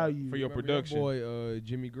remember, value. for your Remember production. That boy,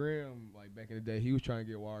 Jimmy Graham, like back in the day, he was trying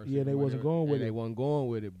to get wide receiver Yeah, they money, wasn't going with and it. They wasn't going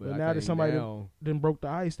with it. But But I now that think somebody now, Then broke the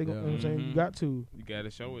ice. They go, you know what I'm saying? Mhm. You got to. You got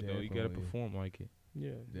to show it though. You got to Definitely. perform like it.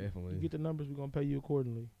 Yeah. Definitely. You get the numbers, we're gonna pay you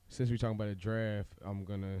accordingly. Since we're talking about a draft, I'm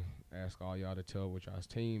gonna ask all y'all to tell what y'all's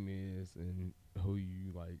team is and who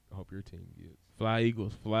you like hope your team gets. Fly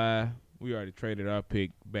Eagles, fly. We already traded our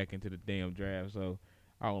pick back into the damn draft, so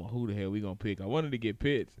I don't know who the hell we gonna pick. I wanted to get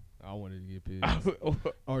Pitts. I wanted to get Pitts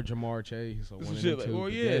or Jamar Chase. So one of Shit them like, two, well,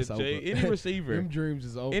 but yeah, that's Jay, open. any receiver, Them dreams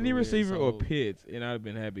is over. any with, receiver or so Pitts, and I'd have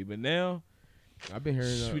been happy. But now, I've been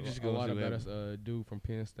hearing We just a gonna lot see what about happens. us. Dude from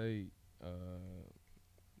Penn State,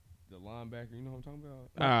 the linebacker. You know what I'm talking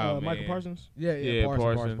about? oh, Michael man. Parsons. Yeah,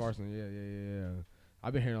 Parsons. Parsons. Yeah.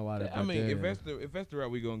 I've been hearing a lot about I mean, that. if that's the route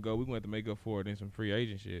we gonna go, we gonna have to make up for it in some free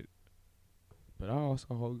agent shit. But I also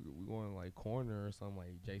hope we going like corner or something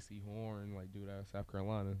like J.C. Horn, like dude out of South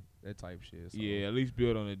Carolina, that type shit. So. Yeah, at least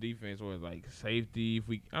build on the defense or like safety. If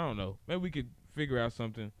we, I don't know, maybe we could figure out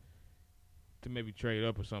something to maybe trade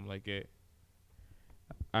up or something like that.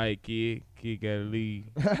 All right, kid gotta leave.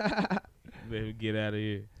 Let him get out of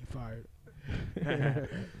here. You fired.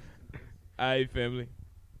 All right, family.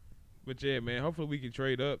 But yeah, man, hopefully we can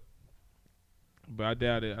trade up. But I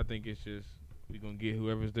doubt it. I think it's just we gonna get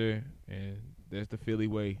whoever's there, and that's the Philly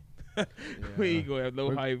way. We ain't gonna have no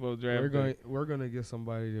We're- hype on draft. We're gonna get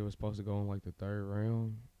somebody that was supposed to go in like the third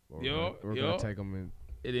round. Or we're gonna take them in.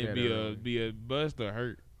 It didn't be a bust or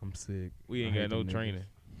hurt. I'm sick. We ain't I got hate no them niggas. training.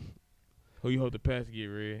 Who you hope the pass get,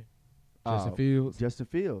 Red? Justin Fields. Justin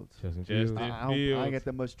Fields. Justin Justin. Fields. I ain't got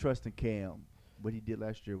that much trust in Cam. What he did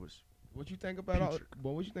last year was What you think about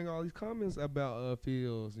what you think of all these comments about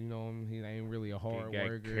Fields? You know, he ain't really a hard got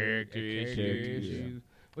worker. character issues. issues.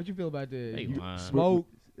 What you feel about that? They You lying. smoke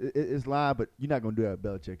it's lying, but you're not gonna do that at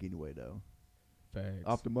Belichick anyway, though. facts.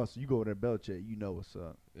 Off the muscle, you go over there at Belichick, you know what's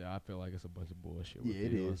up. Yeah, I feel like it's a bunch of bullshit. With Yeah,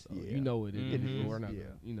 it Fields, is, so yeah. You know it is. Mhm. We're not. Yeah.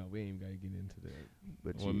 Gonna, you know, we ain't gotta get into that.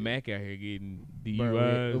 But When yeah. Mac out here getting Bro,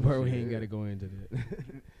 DUIs. we and ain't shit. gotta go into that.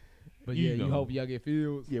 But You yeah, you know. hope y'all get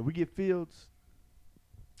Fields. Yeah, we get Fields.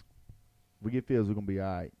 We're gonna be all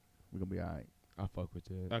right. We're gonna be all right. I fuck with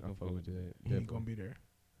that. I I can fuck with that. He ain't gonna be there.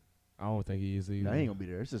 I don't think he is either. Nah, he ain't gonna be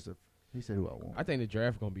there. It's just he said who I want. I think the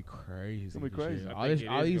draft gonna be crazy. It's gonna be this crazy. year. I All, think this, it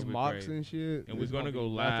all is these gonna be mocks crazy. and shit. And we're it's gonna be go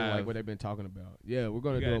nothing live. like what they've been talking about. Yeah, we're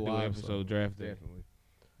gonna We do a gotta do live episode so draft day. Definitely,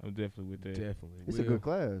 I'm definitely with that. definitely. It's a good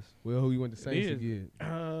class. Will, who you went to Saints to is.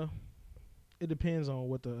 get? It depends on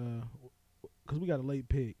what the because we got a late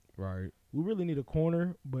pick. Right. We really need a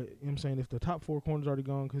corner, but you know what I'm saying if the top 4 corners already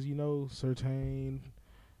gone, because you know Surtain,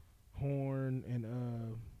 Horn,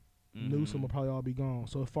 and Newsom will probably all be gone.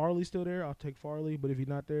 So if Farley's still there, I'll take Farley. But if he's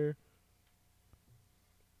not there,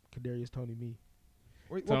 Kadarius Tony me.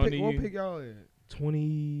 What Tony, pick y'all at?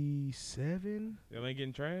 27. Y'all ain't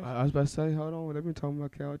getting trash? I was about to say, hold on. They've been talking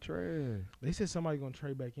about Cal Trash. They said somebody gonna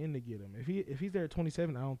trade back in to get him. If he's there at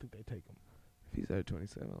 27, I don't think they take him. If he's at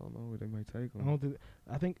 27, I don't know where they might take him. I don't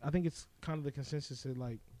think. I think it's kind of the consensus that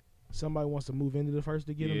like somebody wants to move into the first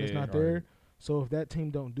to get him that's Yeah. not there. So if that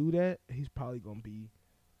team don't do that, he's probably gonna be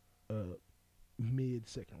a mid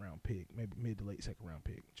second round pick, maybe mid to late second round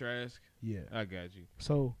pick. Trask? Yeah. I got you.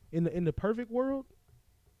 So in the perfect world,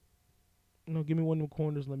 give me one of them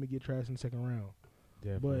corners. Let me get Trask in the second round.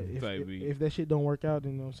 But Definitely. if that shit don't work out,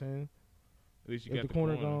 then you know what I'm saying. At least you If got the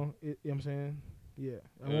corner gone, you know what I'm saying. Yeah.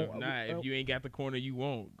 If you ain't got the corner you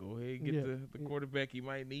want, go ahead and get the quarterback you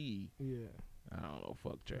might need. Yeah. I don't know.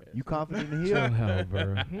 Fuck Trav. You confident in Chill Hill? out,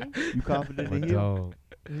 bro. You confident in My Hill? dog.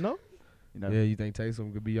 No, You know, Yeah, you think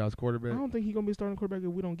Taysom could be y'all's I quarterback? don't think he's gonna be starting quarterback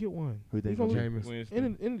if we don't get one. Who you think He gonna gonna be- Jameis.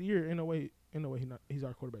 Winston. In the year, in a way, he's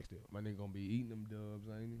our quarterback still. My nigga gonna be eating them dubs,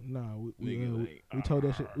 ain't he? Nah, Nigga, we told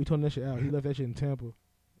that shit. We told him that shit out. He left that shit in Tampa.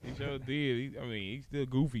 He sure did. He's still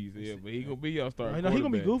goofy as hell, but he gonna be y'all starting I know he gonna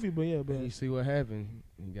be quarterback. goofy, but yeah, But you see what happened?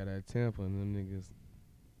 He got at Tampa, and them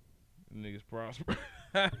Niggas prosper.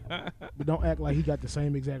 but don't act like he got the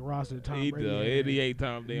same exact roster that Tom He Brady. does. had. 88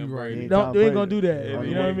 Tom damn You right. Brady. Ain't Don't Tom they ain't Brady. gonna do that. Yeah,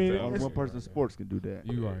 You know what I mean? Only Only It's- one person in sports can do that.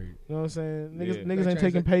 you right. You know what I'm saying? Niggas, Yeah. niggas They ain't changed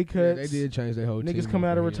taking pay cuts. Yeah, they did change their whole team. Niggas coming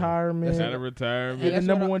out of up, yeah. retirement. Out of retirement. Get the that's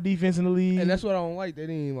number what I- one defense in the league. And that's what I don't like. They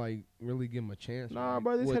didn't like really give him a chance. Nah, right?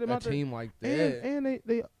 bro, they With said him a out there. team like that. and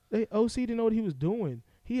they OC didn't know what he was doing.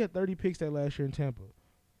 He had 30 picks that last year in Tampa.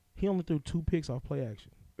 He only threw 2 picks off play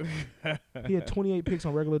action. He had 28 picks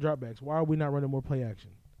on regular dropbacks. Why are we not running more play action?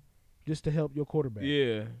 Just to help your quarterback.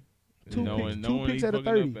 Yeah. Two No picks- one- two no one picks he out of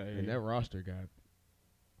fucking 30. up out And here. that roster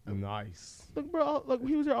got nice. Look, bro, when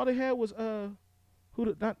he was there, all they had was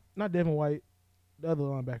not Devin White, the other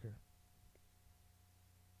linebacker.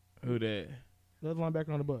 Who that? The other linebacker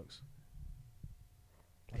on the Bucks.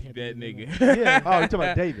 I can't That think of his nigga. name. Yeah. Oh, you talking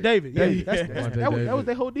about David? David. Yeah, David. that's, Devontae that was David.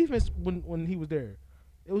 their whole defense when he was there.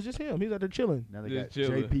 It was just him. He was out there chilling. Now they Just got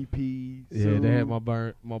chilling. JPP. Yeah, they had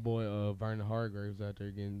Sue. my boy Vernon Hargraves out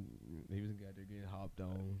there getting. He was out there getting hopped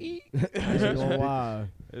on. That's Ain't gonna lie.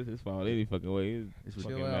 It's his fault any fucking way. It's It's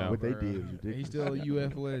fucking Chill mouth. out, what they bro. did was ridiculous. He's still a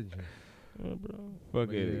UF legend. Bro. Fuck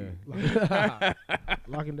But it. yeah.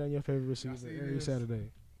 Locking down your favorite receiver see every this?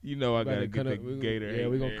 Saturday. You know I Better gotta get cut the up- Gator. yeah,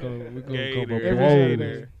 we gonna come. We gonna Gator. come up Every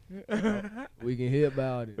with Saturday. We can hear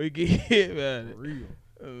about it. We get hit about For it. real.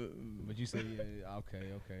 But you say, yeah,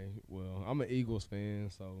 okay. Well, I'm an Eagles fan,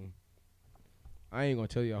 so I ain't gonna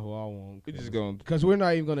tell y'all who I want. We just gonna Because we're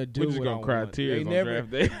not even gonna do we just what gonna I cry want. tears They on never,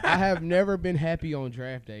 draft day. I have never been happy on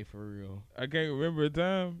draft day for real. I can't remember a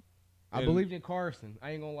time. I And believed in Carson.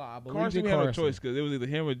 I ain't gonna lie. I believed Carson in we had no Carson. choice because it was either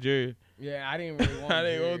him or Jared. Yeah, I didn't really want I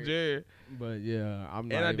didn't want Jared. Jared. But yeah, I'm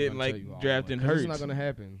not And I even didn't gonna like tell you who I drafting want, 'cause It's Hurts. not gonna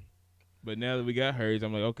happen. But now that we got Hurts,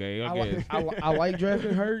 I'm like, okay, I guess. I like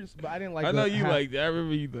drafting Hurts, but I didn't like. I know the- you how, like that. I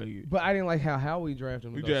remember you like it. But I didn't like how we drafted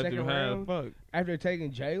him. We though. drafted him Second high as round, fuck. after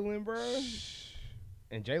taking Jalen, bro.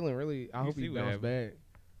 And Jalen really, I You hope he see what bounced back.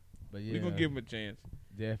 But yeah, We gonna give him a chance.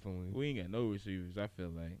 definitely. We ain't got no receivers. I feel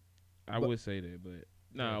like I But- would say that, but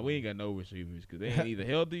nah, we ain't got no receivers because they ain't either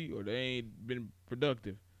healthy or they ain't been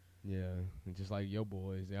productive. Yeah, and just like your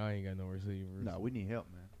boys, I ain't got no receivers. No, we need help,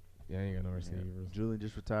 man. Yeah, I ain't got no receivers. Julian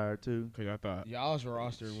just retired too. Cause I thought Y'all's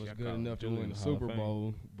roster was Y'all good call enough to Julian win the the Hall of Super Fame.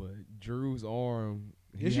 Bowl, but Drew's arm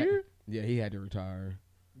This year? Yeah, he had to retire.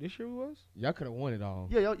 This year he was? Y'all could have won it all.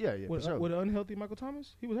 Yeah, for With, sure. with an unhealthy Michael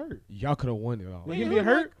Thomas? He was hurt. Y'all could have won it all. With him being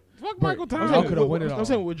hurt? fuck But- Michael I'm Thomas. Y'all coulda won it I'm all.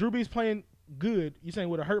 saying with Drew Brees playing good, you saying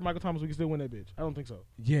with a hurt Michael Thomas we can still win that bitch? I don't think so.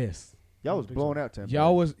 Yes. Y'all was think blown so. out, Tampa.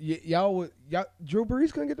 Y'all Drew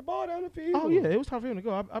Brees couldn't get the ball down the field. Oh yeah, it was time for him to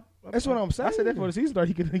go. That's what I'm I said that saying. for the season start.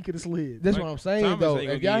 He could have slid. That's Mike what I'm saying Thomas though. ain't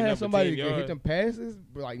gonna If get y'all you had number somebody 10 that could hit yards. them passes,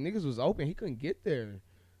 but like niggas was open, he couldn't get there.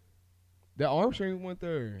 That arm strength went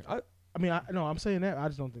there. I mean, I'm saying that. I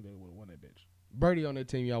just don't think they would have won that bitch. Brady on that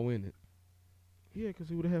team, y'all win it. Yeah, because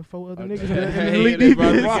he would have had 4 other Uh, niggas hey, in the elite they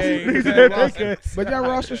brought the defense. game. Niggas They in that brought case. But y'all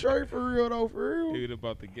roster straight for real though, for real. Dude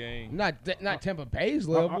about the game. Not Tampa Bay's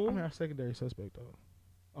I level. mean, our secondary suspect though.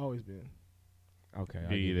 Always been. Okay,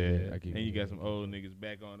 Give you that. I give And you got that. some old niggas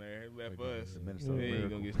back on there. Left Okay. us. The They Minnesota ain't Miracle.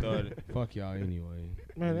 gonna get started. Fuck y'all anyway.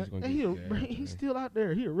 Man, We just gonna he, get that, he's man. still out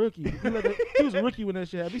there. He a rookie. He was a rookie when that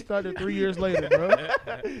shit happened. He started 3 years later, bro.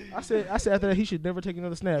 I said after that he should never take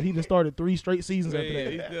another snap. He done started 3 straight seasons after Yeah,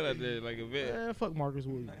 that. he's still out there like a vet. Man, fuck Marcus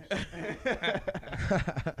Williams.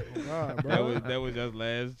 Oh, God, bro. That was just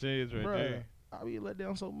last chance right Bruh, there. I be let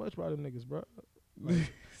down so much by them niggas, bro. Like,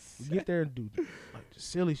 you get there and do like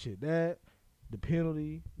just silly shit. That the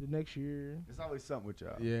penalty the next year. There's always something with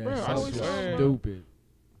y'all. Yeah, Bro, I so always swear. stupid.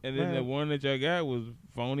 And then Man. the one that y'all got was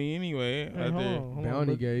phony anyway. Hey, out hold there. on.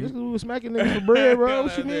 Bounty gate. This 'cause we was smacking niggas for bread, bro.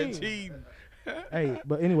 What Out you there mean? cheating. Hey,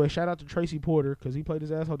 but anyway, shout out to Tracy Porter because he played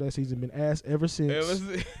his asshole that season. Been ass ever since. It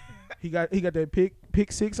was He got that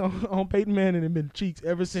pick 6 on Peyton Manning and been cheeks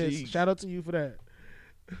ever since. Cheeks. Shout out to you for that.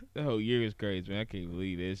 the whole year is crazy, man. I can't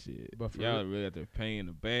believe that shit. But for Y'all really out there paying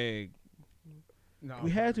the bag. No,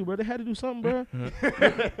 We had to, bro. They had to do something, bro.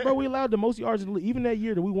 Bro, we allowed the most yards in the league. Even that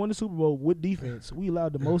year that we won the Super Bowl with defense, we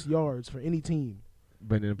allowed the most yards for any team.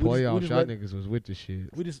 But in the We just playoffs, y'all let- niggas was with the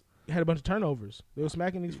shit. We just had a bunch of turnovers. They were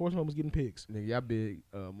smacking niggas. Force was getting picks. Nigga, y'all big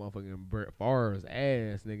motherfucking Brett Favre's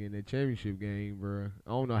ass, nigga, in the championship game, bro. I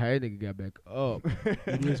don't know how that nigga got back up.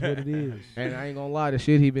 It is what it is. And I ain't gonna lie, the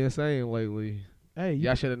shit he been saying lately, Hey,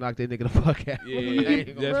 y'all should have knocked that nigga the fuck out. Yeah,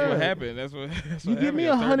 that's what happened. That's what. you give me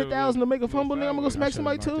 100,000 to make a fumble, nigga, I'm gonna go smack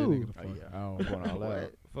somebody too. I'm going all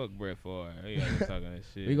out. Fuck Brett Favre. He always talking that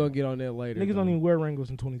shit. We gonna get on that later. Niggas though. don't even wear Wranglers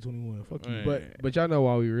in 2021. Fuck you. Man. But y'all know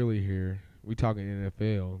why we really here. We talking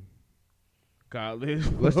NFL. college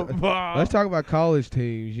Let's- football. Let's talk about college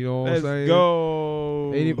teams. You know what Let's I'm saying?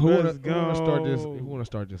 go. Who Let's wanna start this? go. Who wanna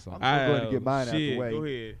start this off? I'm going to get mine out the shit, way. Go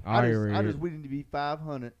ahead. I just we need to be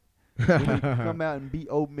 500. We need to come out and beat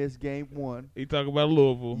Ole Miss game 1. He talking about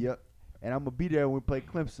Louisville. Yep. And I'm gonna be there when we play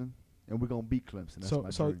Clemson, and we're gonna beat Clemson. That's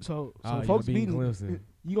my dream. So you folks beating beating Clemson.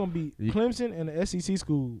 You gonna beat You- Clemson and the SEC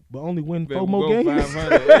school, but only win Better 4 more go games.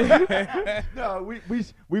 500. No,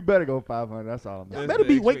 we better go 500. That's all I'm Y'all saying. better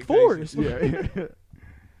beat Wake Forest. Yeah.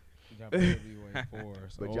 Y'all better be waiting for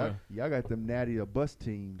us. But So, y'all got them natty a bus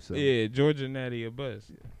teams. So. Yeah, Georgia Natty a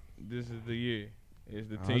bus. This is the year. It's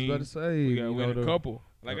the I was team. about to say, We got to you win know, a couple.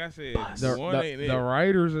 Like I said, the, one the, ain't the it.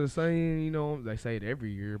 writers are saying, you know, they say it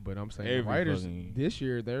every year, but I'm saying Every the writers fucking- this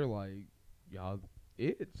year, they're like, y'all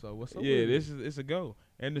it. So what's up? Yeah, with this is it's a go.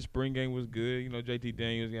 And the spring game was good. You know, JT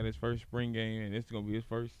Daniels got his first spring game, and it's gonna be his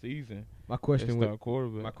first season. my As question with star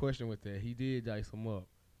quarterback. that, he did dice them up.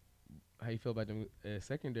 How you feel about them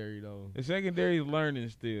secondary though? The secondary is learning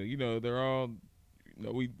still. You know, they're all. You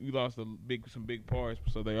know, we lost some big parts,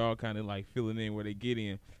 so they all kind of like filling in where they get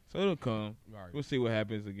in. So it'll come. Right. We'll see what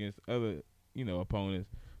happens against other, opponents.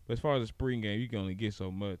 But as far as the spring game, you can only get so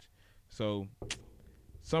much. So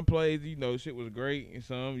some plays, shit was great, and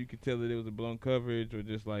some you could tell that it was a blown coverage or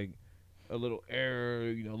just like a little error,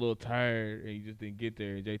 a little tired, and you just didn't get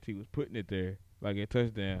there. And JT was putting it there like a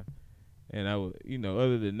touchdown. And I was,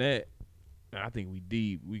 other than that, I think we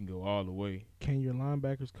deep. We can go all the way. Can your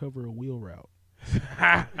linebackers cover a wheel route?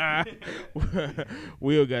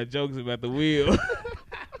 Will got jokes about the wheel.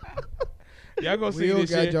 Y'all gonna see Will this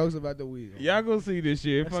got shit. jokes about the wheel. Y'all gonna see this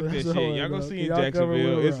shit. Fuck That's this all shit. right, Y'all gonna bro. see in Y'all cover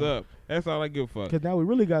Jacksonville. wheel It's route. up. That's all I give a fuck. Because now we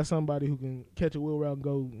really got somebody who can catch a wheel route and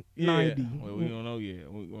go 90. Well, we don't know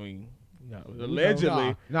yet. We No, we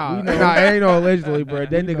allegedly. Nah, We know. ain't no allegedly, bro.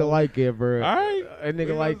 That We nigga know. like it, bro. All right. That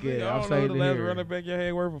nigga like it. I I'm don't know saying the to last hear. running back your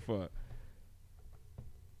head worth a fuck.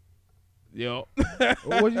 Yo.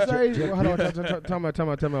 What'd you say? Hold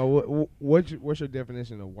on, tell me. What's your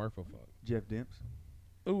definition of worth a fuck? Jeff Demps.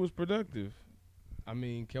 It was productive. I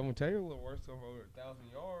mean, Kelvin Taylor worth over 1,000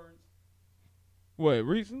 yards. What,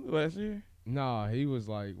 recently? Last year? Nah, he was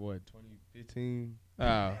like what 2015.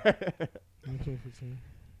 Oh. 2015.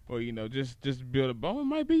 Well, just build a bone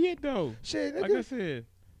might be it though. Shit, Like I nigga. said.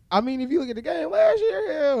 I mean, if you look at the game last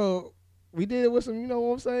year, hell, we did it with some. You know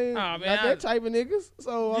what I'm saying? Aw, man, Not that type of niggas.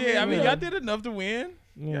 So I mean, yeah. y'all did enough to win.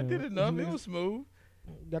 Yeah. Y'all did enough. It was smooth.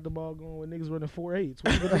 Got the ball going with niggas running 4.8s.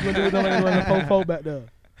 What you gonna do with nobody running 4.4 back there?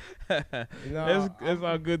 Nah, That's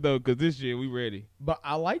all good though, cause this year we ready. But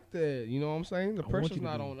I like that. You know what I'm saying? The I want pressure's you to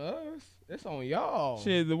not be. on us. It's on y'all.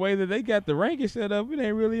 Shit, the way that they got the ranking set up, it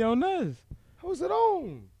ain't really on us. Who's it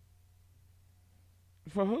on?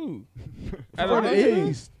 For who? For Out of the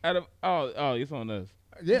East. Out of it's on us.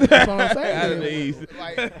 Yeah, that's what I'm saying. Out of the East.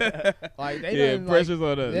 Like they Yeah, done, pressure's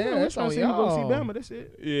on us. Yeah, I'm that's trying on to see who go see y'all. Bama. That's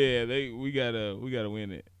it. Yeah, we gotta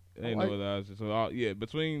win it. Ain't like- no other option. So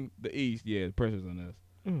between the East, the pressure's on us.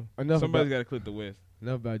 Enough Somebody's about, gotta clip the West.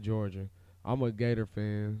 enough about Georgia. I'm a Gator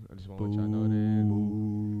fan. I just want to let y'all know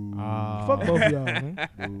that. Fuck both of y'all, man.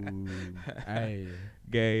 Hey,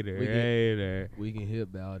 Gator, We get- Gator. we can hit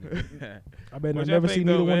about it. I bet I What y'all never think see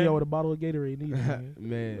neither though, one of man? y'all with a bottle of Gatorade neither, man.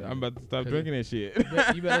 Man, I'm about to stop Cause drinking that shit.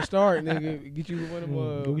 you better start, nigga. Get you one of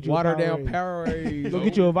Go get you a watered down Powerade. Powerades. Go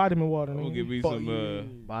get you a vitamin water. I'm gonna nigga. give me Fuck some you.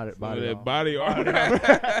 Body, some of body, that body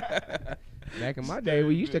armor. Back in my day,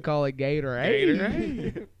 we used to call it Gatorade.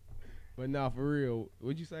 Gatorade. But nah, for real.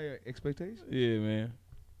 Would you say expectations? Yeah, man.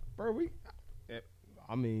 Bro,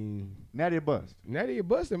 I mean, Natty a bust. Natty a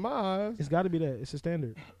bust in my eyes. It's got to be that. It's a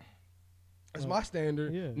standard. That's my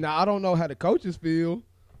standard. Yeah. Now, I don't know how the coaches feel,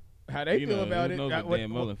 how they feel about who it. knows That- what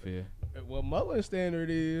Dan Mullen feel. what Mullen's standard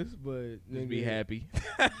is, but Just nigga, be happy.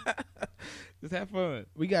 Just have fun.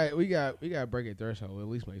 We got to break a threshold. At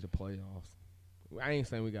least make the playoffs. I ain't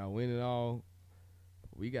saying we got to win it all.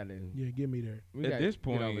 We got to. Yeah, get me there. At this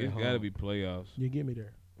point, it's got to be playoffs. Yeah, get me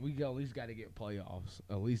there. We at least got to get playoffs.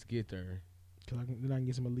 At least get there. Cause then I can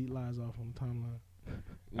get some elite lies off on the timeline. You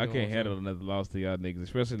I know can't what I'm handle another loss to y'all niggas,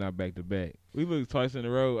 especially not back to back. We lose twice in a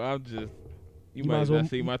row. I'm just You You might might as well- not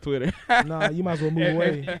see my Twitter. Nah, you might as well move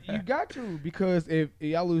away. You got to, because if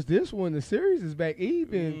y'all lose this one, the series is back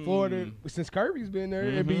even. Florida, since Kirby's been there,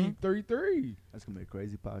 it'd be 3-3. That's gonna be a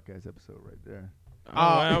crazy podcast episode right there.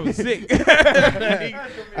 I was sick. Hey,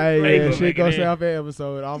 Ain't yeah, gonna shit make go it in. south that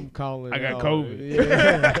episode. I'm calling. I got out. COVID.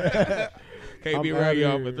 Yeah. Can't be I'm around outta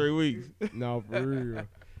y'all here. for 3 weeks. No, for real.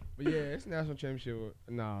 But yeah, it's national championship.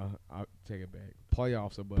 Nah, I'll take it back.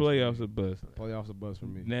 Playoffs are bust. Playoffs for a me. bust. Playoffs are bust for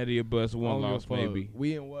me. Natty a bust, I one don't give a loss fuck. maybe.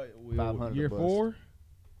 We in what? 500 year bust. 4?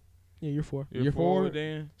 Yeah, you're 4. You're Year four? forward,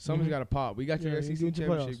 Dan. Something's Mhm. got to pop. We got your Yeah, you SEC get your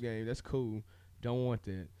championship playoffs. game. That's cool. Don't want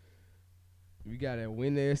that. We got to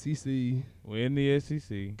win the SEC. We're in the SEC.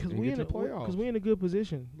 Because And we get in to a, the playoffs. because we in a good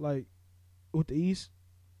position. Like with the East,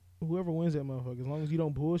 whoever wins that motherfucker, as long as you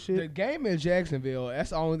don't The bullshit. game in Jacksonville,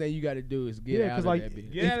 that's the only thing you got to do is get Yeah, out because of like that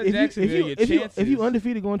bitch. Get out of if Jacksonville, you, your if you chances.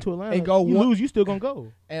 undefeated going to Atlanta And go you one- lose, you still gonna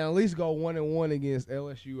go. And at least go 1-1 against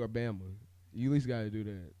LSU or Bama. You at least got to do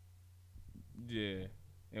that. Yeah.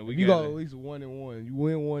 And we You got go at least 1-1. You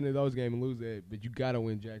win one of those games and lose that, but you got to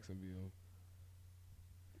win Jacksonville.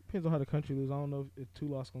 Depends on how the country lose. I don't know if 2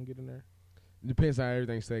 loss gonna get in there. Depends how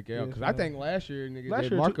everything stake Yeah, out. Because so- I think last year, nigga, Last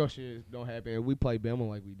that year, Marco shit don't happen. And we played Bama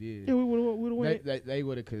like we did. Yeah, we would have won. They would have. They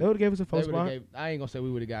would have gave us a They first would've spot. gave, I ain't gonna say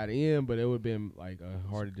we would have got in, but it would have been like a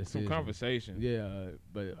harder decision. some conversation. Yeah,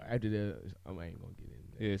 but after that, I ain't gonna get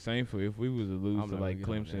in there. Yeah, same for if we was to lose I'm to not like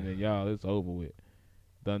gonna get on Clemson that. and y'all, it's over with.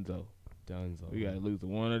 Dunzo. Dunzo. We gotta lose to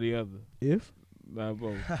one or the other. If Not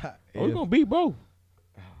both. If- We gonna beat both.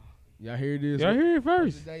 Y'all hear this? Y'all hear it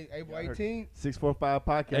What's first. the date? April Y'all heard 18th. 645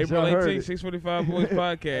 podcast. April Y'all heard 18th, it. 645 Boys April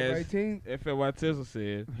Podcast. 18th. FLY Tizzle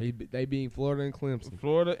said They beat Florida and Clemson.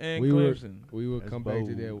 Florida and We were- Clemson We will That's come back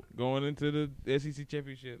to bold. that. going into the SEC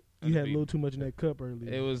championship. you had a undefeated. little too much in that cup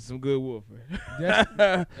earlier. It was some good Wolford.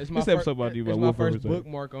 It's This episode about to be about it's my Wolford first Reserve.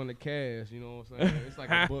 bookmark on the cast. You know what I'm saying? It's like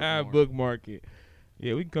a bookmark. Bookmark it.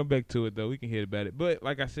 Yeah, we can come back to it though. We can hit about it. But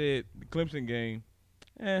like I said, the Clemson game,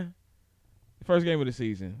 first game of the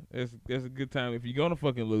season. That's a good time if you're gonna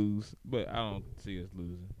fucking lose. But I don't see us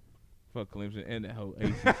losing. Fuck Clemson and that whole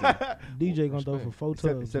ACC. DJ gonna throw for 4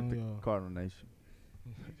 Except, tubs except on the y'all. Cardinal Nation.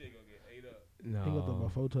 DJ gonna get ate up. He gonna throw No.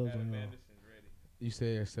 about 4 tubs on y'all. You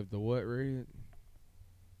said except the what, Red?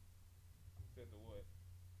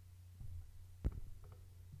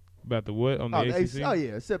 About the what on the Oh, ACC? oh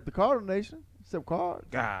yeah, except the Cardinal Nation. Except Card.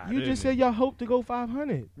 God, You just said y'all hope to go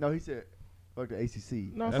 500. No, he said fuck the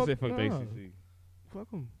ACC. No, I fuck, said fuck the nah. ACC.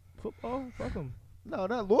 Fuck them. Football, fuck them. No,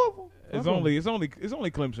 not Louisville. It's Fuck 'em.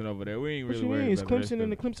 only Clemson over there. We ain't What really you worried mean? It's about the rest Clemson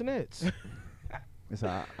and the of Clemsonettes. It's all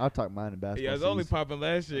right. I'll talk mine in basketball. Yeah, it's only season. popping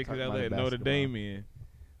last year because I Talk about let Notre basketball. Dame in.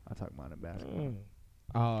 I'll talk mine in basketball.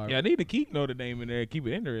 Mm. Yeah, I need to keep Notre Dame in there, keep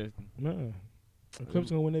it interesting. Man. Clemson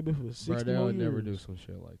gonna win that bit for 60 Bro, they'll more years. never do some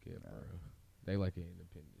shit like that, bro. They like an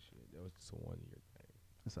independent shit. That was just a 1 year thing.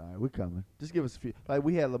 It's all right. We're coming. Just give us a few. Like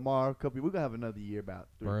we had Lamar a couple. We're gonna have another year about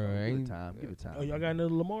 3 Bruh, Give it ain't- time. Give it time. Oh, y'all got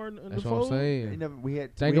another Lamar in the That's fold? what I'm saying. You never, we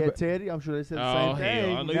had Think we had about- Teddy. I'm sure they said the Oh, same thing.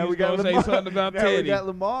 hell, I knew Now you we was got gonna say Lamar. something about now we Teddy. got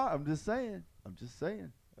Lamar. I'm just saying. I'm just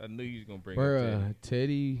saying. I knew you was gonna bring up Bruh,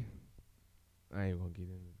 Teddy. I ain't gonna get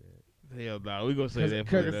into that. Teddy. Hell no, we gonna say that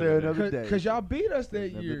for Cause- another day. another day. Cause y'all beat us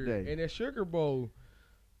that Another year day. in that Sugar Bowl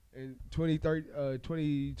in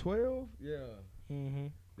 2012. Yeah, Mm-hmm.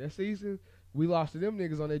 that season we lost to them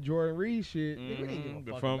niggas on that Jordan Reed shit. Nigga, we ain't give Mhm, a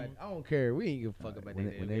the fuck fumble. about it. I don't care. We ain't give a fuck about when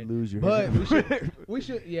that. they, when man. they lose your But head. we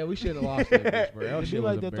should have lost that bitch, bro. That It be shit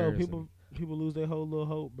like was that though. embarrassing. People lose their whole little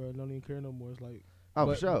hope, bro. Don't even care no more. It's like, Oh,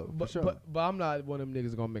 but, for sure. But, for sure. but I'm not one of them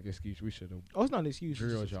niggas gonna make an excuse. We should have oh, it's not an excuse. It's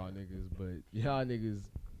drilled just- y'all niggas, but y'all niggas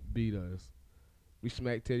beat us. We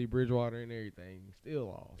smacked Teddy Bridgewater and everything. Still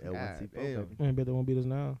lost. L1C God folk, damn. baby. Man, bet they won't beat us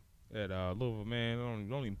now. At Louisville, man,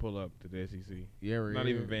 don't even pull up to the SEC. Yeah, Not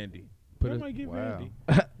even Vandy. Put Y'all us- might get Wow.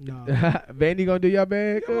 Vandy. Nah. Vandy gonna do y'all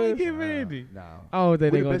bad? Y'all might cuz? get Vandy. No. I don't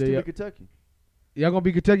think We they the gonna best do team in y'all. Kentucky. Y'all gonna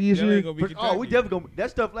be Kentucky this Y'all year? ain't gonna be Kentucky. Oh, we definitely gonna. That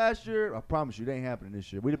stuff last year, I promise you, they ain't happening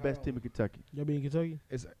this year. We the best team in Kentucky. Y'all be in Kentucky?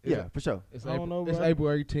 It's Yeah, for sure. It's I don't April, know, it's bro. April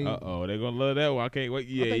 18th. Uh-oh, they're gonna love that one. I can't wait.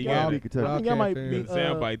 Yeah, think you y'all got Y'all it. beat Kentucky. I think y'all might Wildcat be. fans.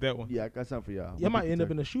 Soundbite that one. Yeah, I got something for y'all. Y'all might beat end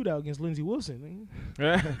up in Kentucky. a shootout against Lindsey Wilson.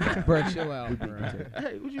 Bro, chill out, We beat bro. Kentucky.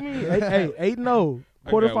 Hey, what you mean? hey, 8-0.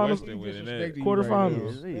 I got Quarterfinals. Western winning that. Disrespecting you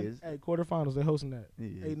Quarterfinals. He is. Hey, quarterfinals. They hosting that. He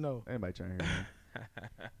is. 8-0. Anybody trying to hear me?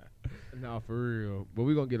 Nah, for real. But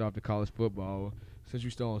we gonna get off the college football. Since you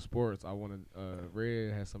still on sports, I want to.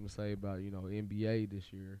 Red has something to say about NBA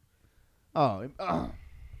this year. Oh,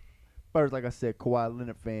 first, like I said, Kawhi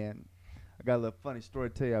Leonard fan. I got a little funny story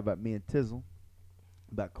to tell you about me and Tizzle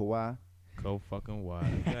about Kawhi. Go fucking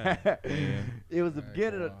wild. God damn. It was the Alright,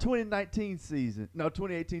 beginning of Kawhi. 2019 season. No,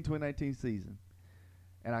 2018-2019 season.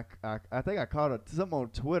 And I think I called something on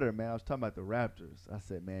Twitter, man. I was talking about the Raptors. I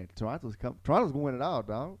said, man, Toronto's going to win it all,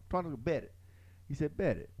 dog. Toronto's going to bet it. He said,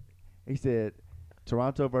 bet it. He said,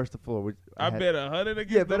 Toronto versus the floor. I bet 100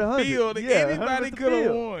 against bet the 100. field. Yeah, Anybody 100 could have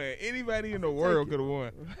field. won. Anybody in the world could have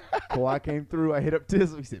won. Kawhi came through. I hit up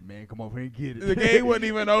Tissel. He said, man, come over here and get it. The game wasn't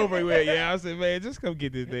even over yet. Yeah, I said, man, just come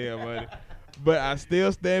get this damn money. But I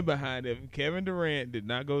still stand behind it. If Kevin Durant did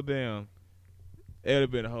not go down, it would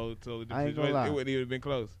have been a whole totally I different ain't gonna situation. lie. It wouldn't even have been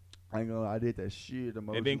close. I ain't gonna lie, I did that shit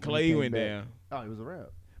emoji. And then when Clay he came went back. down. Oh, it was a wrap.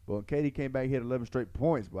 But when KD came back, he had 11 straight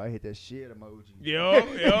points, but I hit that shit emoji. Yo.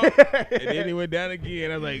 And then he went down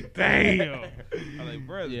again. I was like, damn. I was like,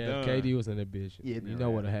 bruh's Yeah, done. KD was in a bitch. Yeah, you man,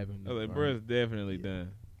 know what right. happened. I was like, Right. bruh's definitely Yeah.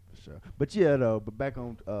 done. For sure. But yeah, though, but back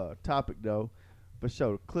on topic, though, for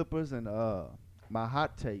sure, the Clippers and my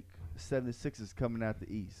hot take, 76ers coming out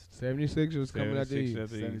the East. 76ers coming out the 76ers East. out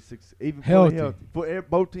the East. 76, even Healthy. fully healthy.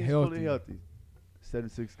 Both teams Healthy. fully healthy.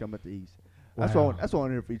 76 coming out the East. Wow. That's what I want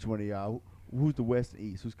to hear from each one of y'all. Who's the West and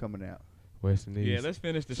East? Who's coming out? West and East. Yeah, let's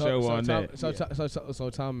finish the show on that. So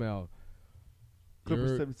time out.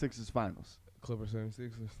 Clippers Your 76ers finals. Clippers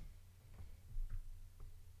 76ers.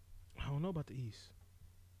 I don't know about the East.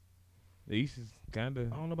 The East is kind I of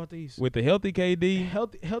don't know about the East. with the healthy KD.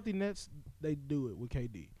 Healthy Nets, they do it with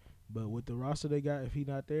KD. But with the roster they got, if he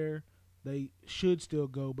not there, they should still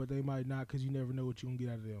go, but they might not because you never know what you going to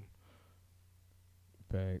get out of them.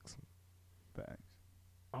 Facts. Facts.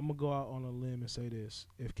 I'm going to go out on a limb and say this.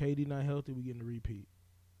 If KD not healthy, we getting a repeat.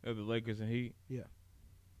 Of the Lakers and Heat. Yeah.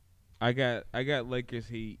 I got Lakers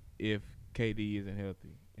Heat if KD isn't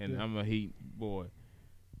healthy, and Yeah. I'm a Heat boy.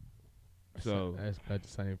 So That's about the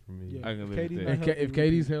same for me. Yeah. I can If live KD with not that. healthy, If we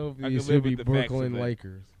KD's repeat. healthy, I can it should live be with the facts of Brooklyn that.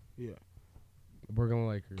 Lakers. Yeah. Brooklyn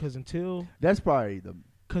Lakers. Because until That's probably the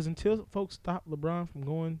folks stop LeBron from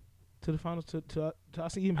going to the finals, to I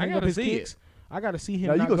see him I hang up gotta his see kicks, it. I got to see him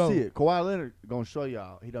No, you not gonna go. see it. Kawhi Leonard gonna show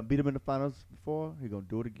y'all. He done beat him in the finals before. He gonna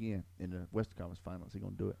do it again in the Western Conference Finals. He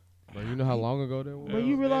gonna do it. Bro, you know how long ago that was? But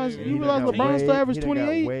you realize Yeah, you he realize done got LeBron still averaged he done got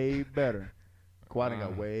 28. way better. Kawhi done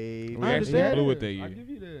got Wow. way. We I actually understand. blew it that year. I give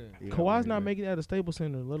you that. He got Kawhi's way not better. making it at a Staples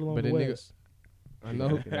Center, let alone But the that nigga- West. I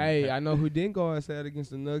know. Hey, I know who didn't go outside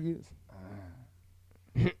against the Nuggets.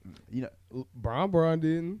 You know, Bron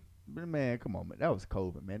didn't. but man, come on, man. That was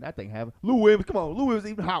COVID, man. That thing happened. Lou Williams, come on. Lou Williams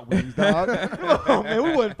even hot wings, dog. Come on, man.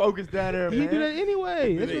 We wasn't focused down there, He man. do that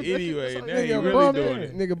anyway. He That's did what- it anyway. that's Now what- he nigga, really bum doing that.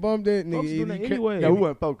 it. Nigga bummed that. Folks Nigga, doing that you can't- anyway. No, we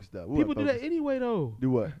wasn't focused though. We People wasn't do that focused. anyway, though. Do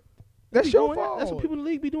what? That's Be your going out- fault. That's what people in the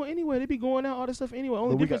league be doing anyway. They be going out all that stuff anyway.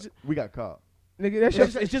 Only But difference, we got caught. Nigga, that's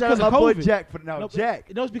It's your. just Shout out 'cause of my boy COVID. Jack for no,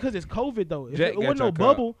 Jack. No, it's because it's COVID though. If Jack it got wasn't no y'all caught.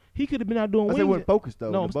 bubble, he could have been out doing I said wings. we wasn't focused though.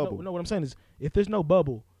 no, in the bubble. no, what I'm saying is, if there's no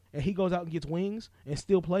bubble and he goes out and gets wings and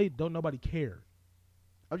still play, don't nobody care.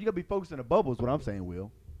 Oh, you gotta be focused in the bubble. Is what I'm saying,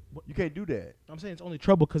 Will. What- You can't do that. I'm saying it's only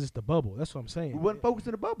trouble because it's the bubble. That's what I'm saying. We wasn't focused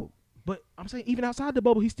in the bubble. But I'm saying even outside the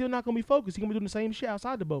bubble, he's still not gonna be focused. He's gonna be doing the same shit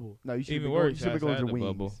outside the bubble. No, you should Even be going. You worse, should be going to outside the the wings.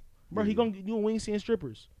 bubble. Bro, he gonna be doing wings seeing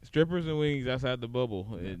strippers. Strippers and wings outside the bubble.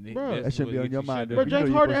 And Bro. That shouldn't what be on gets your you mind, shut though. Bro, down. You know James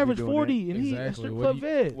you're Harden supposed to averaged be doing 40 and he a Exactly. strip What club do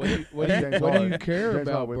vet. What do James you Harden. care James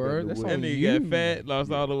about, Harden bro? better That's than on That you. nigga got fat,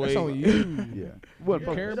 lost all the weight. That's on you. Yeah, we wasn't Yeah,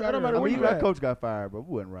 focused. care it about don't matter it. I where mean, you our at. coach got fired, but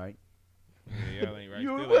we wasn't right. Yeah, y'all ain't right. You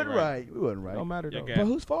Still wasn't ain't right. We wasn't right. Don't matter Y'all though. got But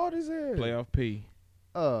whose fault is that? playoff P.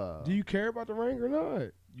 Do you care about the ring or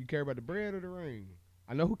not? You care about the bread or the ring?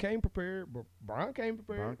 I know who came prepared, but Bron came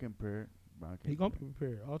Brown prepared. compared. Brown He gonna be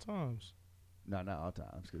prepared all times. No, not all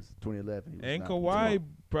times, because 2011. he was And not- Kawhi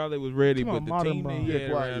probably was ready, Come on, but the modern team Bron. they Yeah, had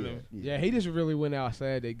Kawhi, around yeah, him. Yeah, he just really went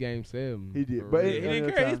outside that game 7. He did, for but Yeah, real. he Any didn't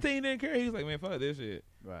other care. His time. team didn't care. He was like, man, fuck this shit.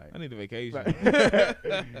 Right. I need a vacation. Right.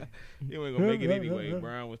 He wasn't gonna make it anyway.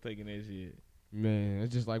 Brown was taking that shit. Man,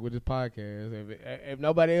 it's just like with this podcast. If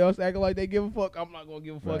nobody else acting like they give a fuck, I'm not gonna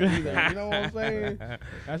give a fuck Right. either. You know what I'm saying?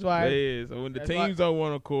 That's why. Yeah, so when the that's teams on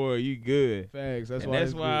one accord, you good. Facts. That's And why.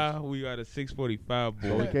 that's it's why we are the 645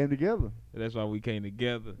 So we boys. came together. That's why we came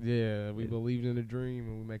together. good. Yeah, we believed in the dream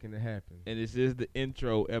and we're making it happen. And this is the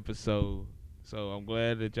intro episode. So I'm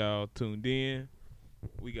glad that y'all tuned in.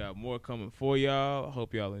 We got more coming for y'all. I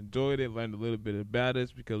hope y'all enjoyed it, learned a little bit about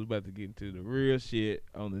us, because we're about to get into the real shit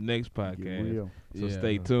on the next Get podcast. real. So Yeah.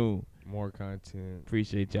 stay tuned. More content.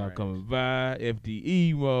 Appreciate y'all Right. coming by.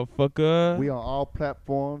 FDE, motherfucker. We on all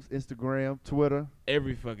platforms: Instagram, Twitter,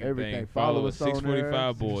 Every fucking everything. thing. Follow us, on there,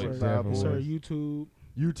 645 boys. 645 Boys. Sir, YouTube,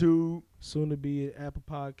 YouTube. soon to be at Apple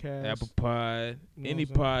Podcasts. Apple Pod, You know any what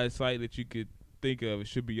I'm saying? pod site that you could think of, it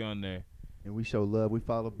should be on there. And we show love. We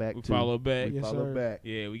follow back We too. follow back. We Yes, follow sir. back.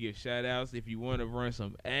 Yeah, we give shout outs. If you want to run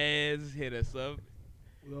some ads, hit us up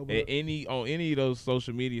We over- at any of those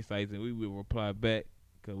social media sites, and we will reply back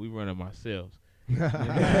because we run them ourselves.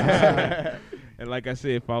 And like I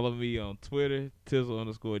said, follow me on Twitter,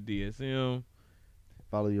 Tizzle_DSM.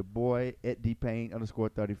 Follow your boy at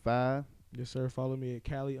dpayne_35. Yes, sir. Follow me at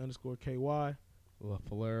Cali_KY.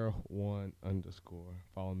 LaFleur1_.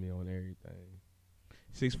 Follow me on everything.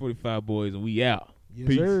 645 boys, and we out. Yes,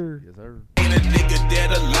 Peace. sir. Yes, sir. Ain't a nigga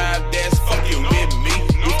dead alive that's fucking with me.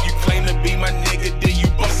 If you claim to be my nigga, then you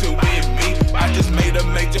bustin' with me. I just made a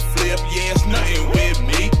major flip, yeah, it's nothing with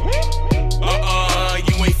me.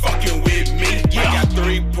 You ain't fucking with me. I got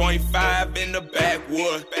 3.5 in the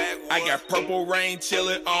backwood. I got Purple Rain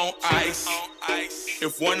chillin' on ice.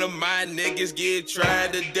 If one of my niggas get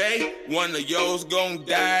tried today, one of yours gon'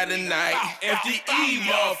 die tonight. FDE,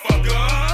 motherfucker.